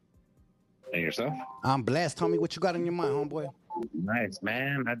great. And yourself? I'm blessed, homie. What you got in your mind, homeboy? Nice,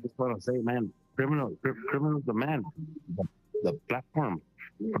 man. I just want to say, man, criminal's the man. The platform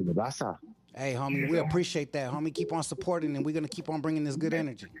for the raza. Hey, homie, we appreciate that, homie. Keep on supporting, and we're going to keep on bringing this good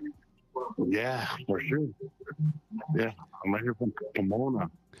energy. Yeah, for sure. Yeah, I'm right here from Pomona.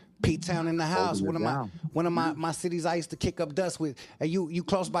 P-Town in the house. Holding it One of my cities I used to kick up dust with. Are you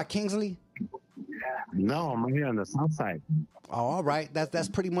close by Kingsley? No, I'm right here on the south side. Oh, all right. That's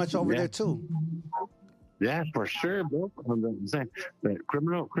pretty much over there too. Yeah, for sure, bro. I'm saying the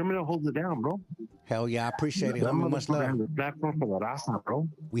criminal holds it down, bro. Hell yeah, I appreciate it, homie. Much love. The platform for the raza, bro.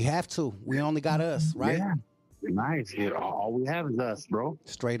 We have to. We only got us, right? Yeah. Nice. Yeah, all we have is us, bro.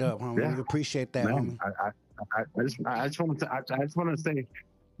 Straight up, homie. Yeah. We appreciate that, man, homie. I just want to say,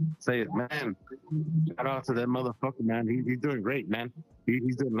 say it, man. Shout out to that motherfucker, man. He's doing great, man.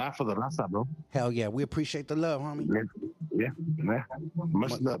 He's doing life for the raza, bro. Hell yeah, we appreciate the love, homie. Yeah.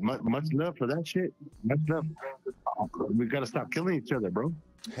 Much love for that shit. Much love. We gotta stop killing each other, bro.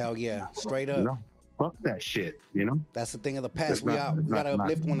 Hell yeah, straight up. You know? Fuck that shit, you know? That's the thing of the past. We gotta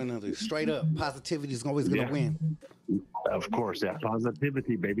uplift one another. Straight up. Positivity is always gonna win. Of course, yeah.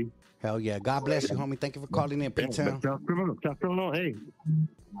 Positivity, baby. Hell yeah. God bless you, homie. Thank you for calling in, P-Town. Criminal, hey.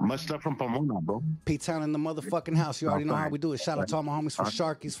 Much stuff from Pomona, bro. P-Town in the motherfucking house. You already know how we do it. Shout out to all my homies from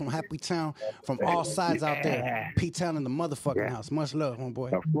Sharkies, from Happy Town, from all sides out there. P-Town in the motherfucking house. Much love,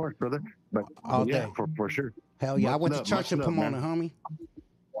 homeboy. Of course, brother. But all day. For sure. Hell yeah. I went to church in Pomona, homie.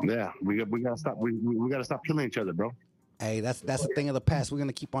 Yeah, we gotta stop. We gotta stop killing each other, bro. Hey, that's a thing of the past. We're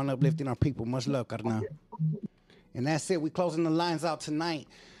gonna keep on uplifting our people. Much love, carnal. And that's it. We closing the lines out tonight.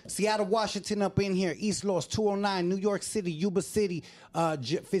 Seattle, Washington up in here. East Los 209, New York City, Yuba City,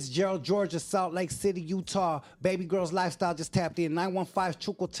 Fitzgerald, Georgia, Salt Lake City, Utah. Baby Girls Lifestyle just tapped in. 915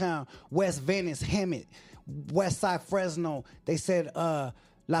 Chucotown, West Venice, Hemet, West Side Fresno. They said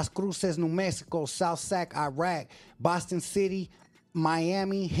Las Cruces, New Mexico, South Sac, Iraq, Boston City,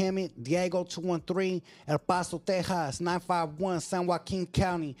 Miami, Hemet, Diego 213, El Paso, Texas, 951, San Joaquin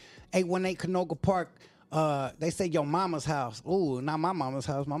County, 818 Canoga Park. They say your mama's house. Ooh, not my mama's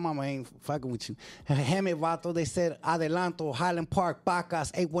house. My mama ain't fucking with you. Hemet Vato, they said Adelanto, Highland Park,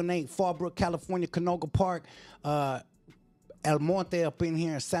 Bacas, 818, Fallbrook, California, Canoga Park, El Monte up in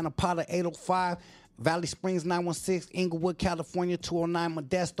here, Santa Paula, 805, Valley Springs, 916, Inglewood, California, 209,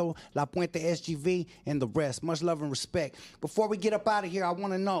 Modesto, La Puente, SGV, and the rest. Much love and respect. Before we get up out of here, I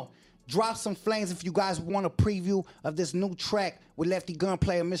want to know, drop some flames if you guys want a preview of this new track with Lefty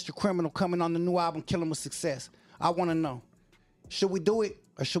Gunplay and Mr. Criminal coming on the new album, Killing with Success. I want to know, should we do it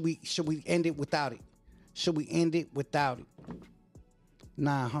or should we end it without it? Should we end it without it?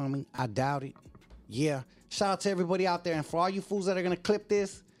 Nah, homie, I doubt it. Yeah. Shout out to everybody out there. And for all you fools that are going to clip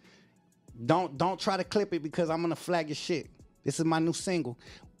this, don't try to clip it because I'm going to flag your shit. This is my new single.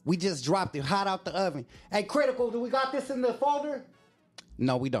 We just dropped it hot out the oven. Hey, Critical, do we got this in the folder?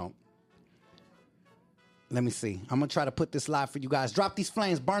 No, we don't. Let me see. I'm going to try to put this live for you guys. Drop these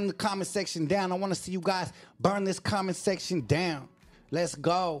flames. Burn the comment section down. I want to see you guys burn this comment section down. Let's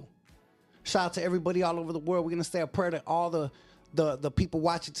go. Shout out to everybody all over the world. We're going to say a prayer to all the people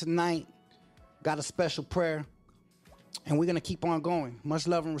watching tonight. Got a special prayer. And we're going to keep on going. Much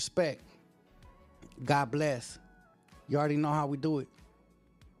love and respect. God bless. You already know how we do it.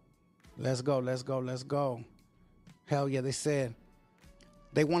 Let's go, let's go, let's go. Hell yeah, they said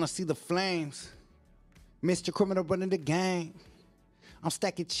they want to see the flames. Mr. Criminal running the game. I'm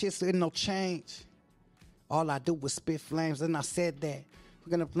stacking chips with no change. All I do was spit flames, and I said that. We're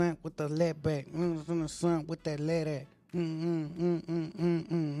going to blend with the lead back. In the sun with that lead at.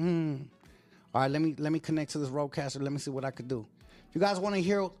 All right, let me connect to this roadcaster. Let me see what I could do. If you guys want to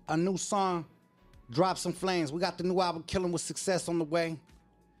hear a new song, drop some flames. We got the new album, Killing with Success, on the way.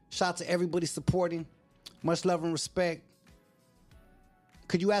 Shout out to everybody supporting. Much love and respect.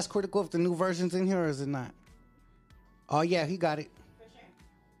 Could you ask Critical if the new version's in here or is it not? Oh, yeah, he got it.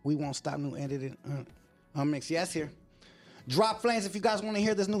 We won't stop new editing. Unmix. Yes, here. Drop flames if you guys want to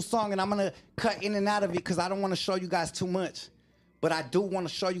hear this new song, and I'm going to cut in and out of it because I don't want to show you guys too much. But I do want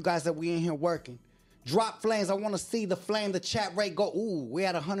to show you guys that we in here working. Drop flames. I want to see the flame, the chat rate go. Ooh, we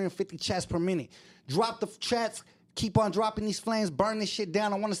had 150 chats per minute. Drop the chats. Keep on dropping these flames. Burn this shit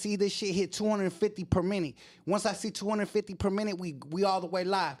down. I want to see this shit hit 250 per minute. Once I see 250 per minute, we all the way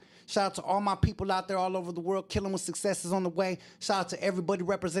live. Shout out to all my people out there all over the world. Killing with Success is on the way. Shout out to everybody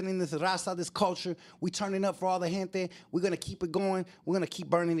representing this raza, this culture. We turning up for all the gente. We're going to keep it going. We're going to keep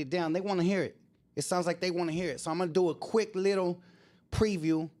burning it down. They want to hear it. It sounds like they want to hear it. So I'm going to do a quick little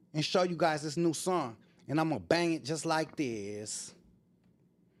preview and show you guys this new song. And I'm going to bang it just like this.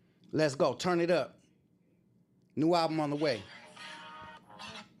 Let's go. Turn it up. New album on the way.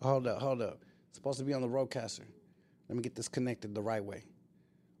 Hold up. It's supposed to be on the roadcaster. Let me get this connected the right way.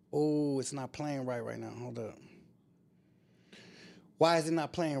 Oh, it's not playing right now. Hold up. Why is it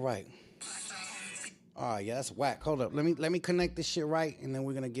not playing right? All right, yeah, that's whack. Hold up. Let me connect this shit right, and then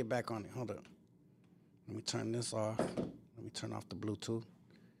we're going to get back on it. Hold up. Let me turn this off. Let me turn off the Bluetooth.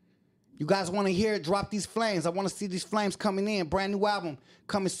 You guys want to hear it? Drop these flames. I want to see these flames coming in. Brand new album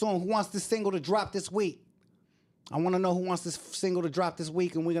coming soon. Who wants this single to drop this week? I want to know who wants this single to drop this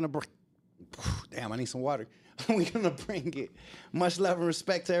week, and we're going to damn, I need some water. We're going to bring it. Much love and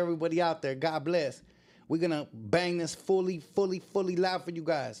respect to everybody out there. God bless. We're going to bang this fully loud for you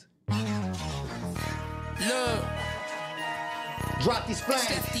guys. Look. Drop these flames.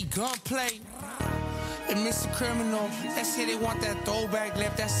 Lefty Gunplay. They miss a criminal. They say they want that throwback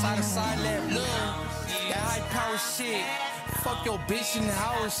left, that side to side left. Look, that high power shit. Fuck your bitch in the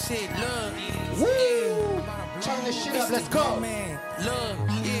house shit. Look, woo! Turn this shit up, let's go. Man, look,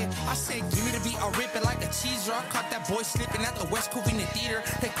 yeah. I said, give me the beat, I'll rip it like a teaser. I caught that boy slipping at the West Covina Theater.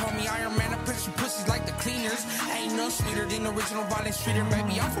 They call me Iron Man, I punch you pussies like the cleaners. Ain't no sweeter than original violent streeter,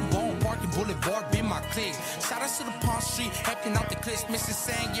 baby. I'm from Bone Park and Boulevard, been my clique. Shout out to the Palm Street, helping out the clips. Mrs.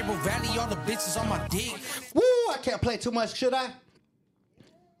 San Gabriel Valley, all the bitches on my dick. Woo, I can't play too much, should I?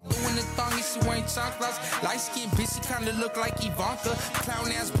 When the thong is she wearing chocolates. Light skin bitch, she kinda look like Ivanka.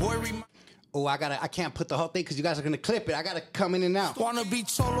 Clown ass boy, Oh, I can't put the whole thing because you guys are gonna clip it. I gotta come in and out. Wanna be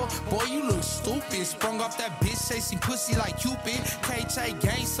cholo? Boy, you look stupid. Sprung off that bitch, chasing pussy like Cupid. KJ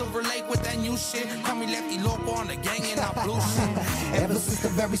gang, Silver Lake with that new shit. Call me Lefty Loco on the gang and I blue shit. Ever since the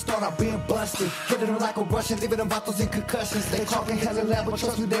very start, I've been busted. Hitting them like a Russian, leaving them bottles and concussions. They talking hella loud, but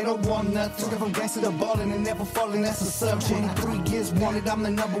trust me, they don't want nothing. Took from gangster to ballin' and never falling, that's a subject. 23 years wanted, I'm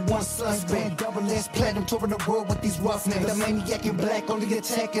the #1 suspect. Double S platinum, touring the world with these roughnecks. The maniac in black, only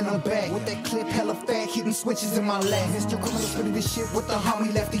attacking them back. With that clip, hella fat, hitting switches in my lap. Mr. Criminal spitting this shit with the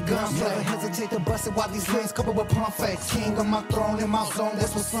homie Lefty Gunplay. Never hesitate to bust it while these lanes covered with pump fakes. King of my throne in my zone,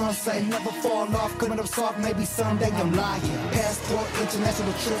 that's what some say. Never fall off, coming up soft, maybe someday I'm lying. Passport,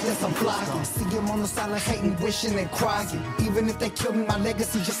 international trip, yes I'm flying. See him on the silent hating, wishing and crying. Even if they kill me, my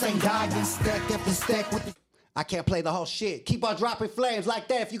legacy just ain't dying. Stack after stack with the I can't play the whole shit. Keep on dropping flames like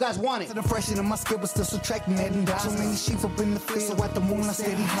that if you guys want it. To the freshen of my skill, but still subtracting that and down. Too many sheep up in the field, so at the moon I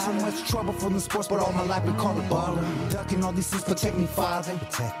steady high. So much trouble from the sports, but all my life been called a baller. Ducking all these sins, protect me, father.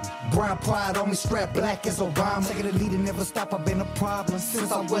 Brown pride on me, strapped black as Obama. Taking the lead and never stop, I've been a problem.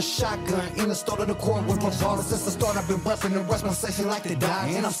 Since I was shotgun, in the start of the court with my ballers. Since the start I've been busting and rush my session like the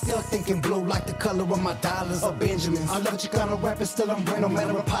Dodgers. And I'm still thinking blue like the color of my dollars or Benjamins. I love Chicano rapping, still I'm brand no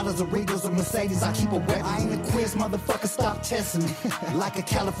matter of Potters or Regals or Mercedes, I keep a weapon. I ain't a quiz, motherfucker. Stop testing me. Like a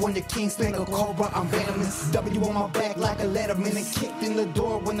California king, spank a cobra, I'm venomous. W on my back like a letterman and kicked in the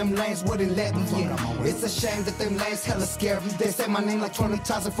door when them lanes wouldn't let me in. It's a shame that them lanes hella scary. They say my name like 20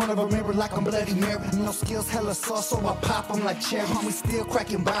 times in front of a mirror like I'm Bloody Mary. No skills, hella sauce, so I pop them like cherry. Homie still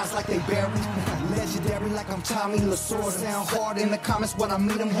cracking bars like they buried. Legendary like I'm Tommy Lasorda. Sound hard in the comments when I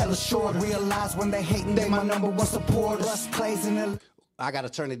meet them hella short. Realize when they hating, they my #1 supporter. Us plays in the I gotta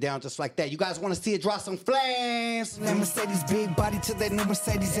turn it down just like that. You guys want to see it drop some flames? That Mercedes big body to that new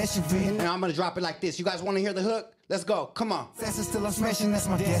Mercedes SUV. And I'm gonna drop it like this. You guys want to hear the hook? Let's go. Come on. That's still I'm smashing. That's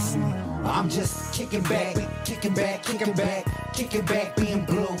my destiny. I'm just kicking back, kicking back, kicking back, kicking back, being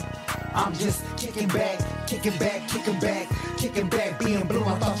blue. I'm just kicking back, kicking back, kicking back, kicking back, being blue.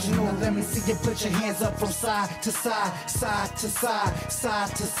 I thought you knew. Let me see you put your hands up from side to side, side to side,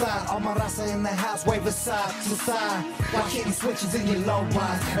 side to side. All my raza in the house, wave it side to side. While hitting switches in your low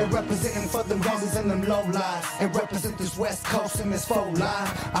rise and representing for them gangsters and them low lies and represent this West Coast and this faux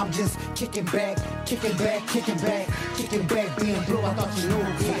lie. I'm just kicking back, kicking back, kicking back, kicking back, being blue. I thought you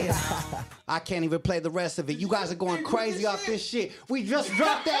knew. Yeah. I can't even play the rest of it. You guys are going crazy off this shit. We just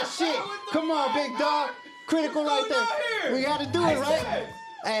dropped that shit. Come on, big dog. Critical right there. We gotta do it, right?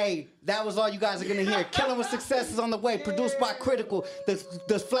 Hey, that was all you guys are gonna hear. Killing with Success is on the way, produced by Critical.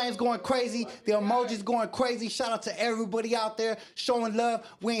 The flames going crazy, the emojis going crazy. Shout out to everybody out there showing love.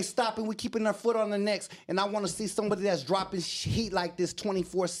 We ain't stopping, we keeping our foot on the necks. And I wanna see somebody that's dropping heat like this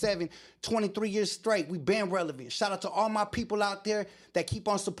 24/7, 23 years straight. We been relevant. Shout out to all my people out there that keep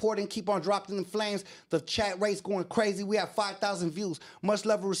on supporting, keep on dropping the flames. The chat rate's going crazy. We have 5,000 views. Much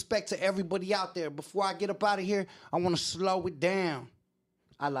love and respect to everybody out there. Before I get up out of here, I wanna slow it down.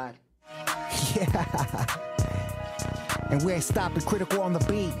 I lied. Yeah. And we ain't stopping. Critical on the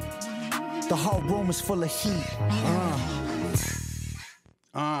beat. The whole room is full of heat.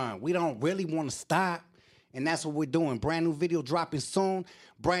 We don't really want to stop. And that's what we're doing. Brand new video dropping soon.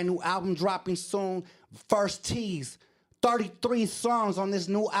 Brand new album dropping soon. First tease. 33 songs on this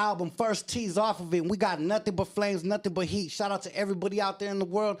new album. First tease off of it. And we got nothing but flames, nothing but heat. Shout out to everybody out there in the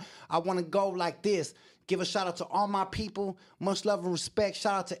world. I want to go like this. Give a shout out to all my people. Much love and respect.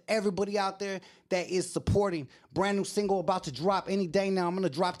 Shout out to everybody out there that is supporting. Brand new single about to drop any day now. I'm gonna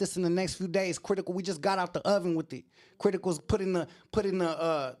drop this in the next few days. Critical. We just got out the oven with it. Critical's putting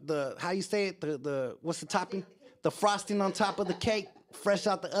the how you say it? The what's the topping? The frosting on top of the cake. Fresh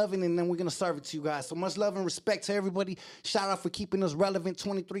out the oven, and then we're gonna serve it to you guys. So much love and respect to everybody. Shout out for keeping us relevant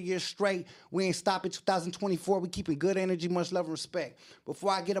 23 years straight. We ain't stopping 2024. We keeping good energy. Much love and respect.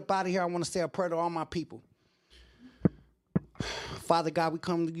 Before I get up out of here, I want to say a prayer to all my people. Father God, we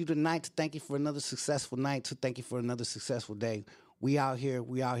come to you tonight to thank you for another successful night, to thank you for another successful day. We out here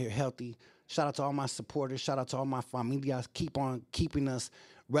healthy, Shout out to all my supporters. Shout out to all my familias. Keep on keeping us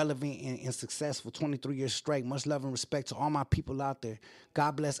relevant and successful 23 years straight. Much love and respect to all my people out there.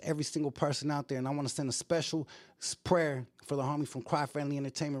 God bless every single person out there. And I want to send a special prayer for the homie from Cry Family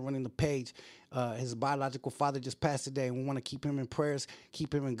Entertainment running the page. His biological father just passed today, and we want to keep him in prayers,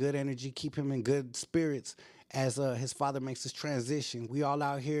 keep him in good energy, keep him in good spirits as his father makes his transition. We all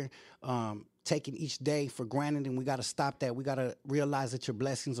out here taking each day for granted, and we got to stop that. We got to realize that your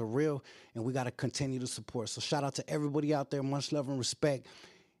blessings are real, and we got to continue to support. So shout out to everybody out there. Much love and respect.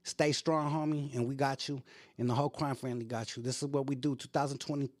 Stay strong, homie, and we got you, and the whole crime family got you. This is what we do.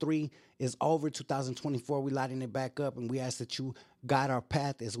 2023 is over. 2024, we lighting it back up, and we ask that you guide our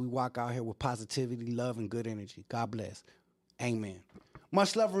path as we walk out here with positivity, love, and good energy. God bless. Amen.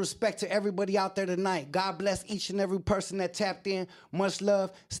 Much love and respect to everybody out there tonight. God bless each and every person that tapped in. Much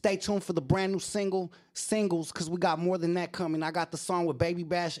love. Stay tuned for the brand new singles, because we got more than that coming. I got the song with Baby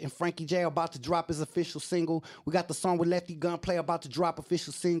Bash and Frankie J about to drop his official single. We got the song with Lefty Gunplay about to drop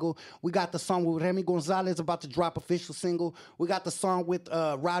official single. We got the song with Remy Gonzalez about to drop official single. We got the song with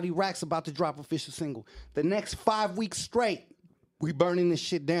Rowdy Rax about to drop official single. The next 5 weeks straight, we burning this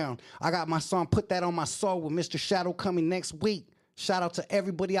shit down. I got my song Put That On My Soul with Mr. Shadow coming next week. Shout out to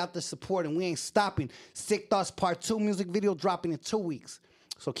everybody out there supporting. We ain't stopping. Sick Thoughts Part 2 music video dropping in 2 weeks.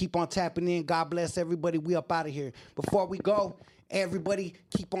 So keep on tapping in. God bless everybody. We up out of here. Before we go, everybody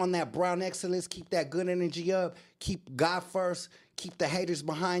keep on that brown excellence. Keep that good energy up. Keep God first. Keep the haters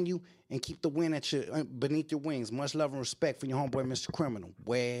behind you. And keep the wind at your, beneath your wings. Much love and respect for your homeboy, Mr. Criminal.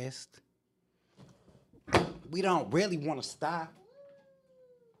 West. We don't really want to stop.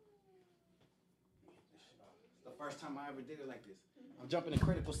 It's the first time I ever did it like this. I'm jumping in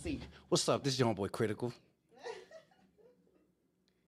Critical seat. What's up? This is your homeboy Critical.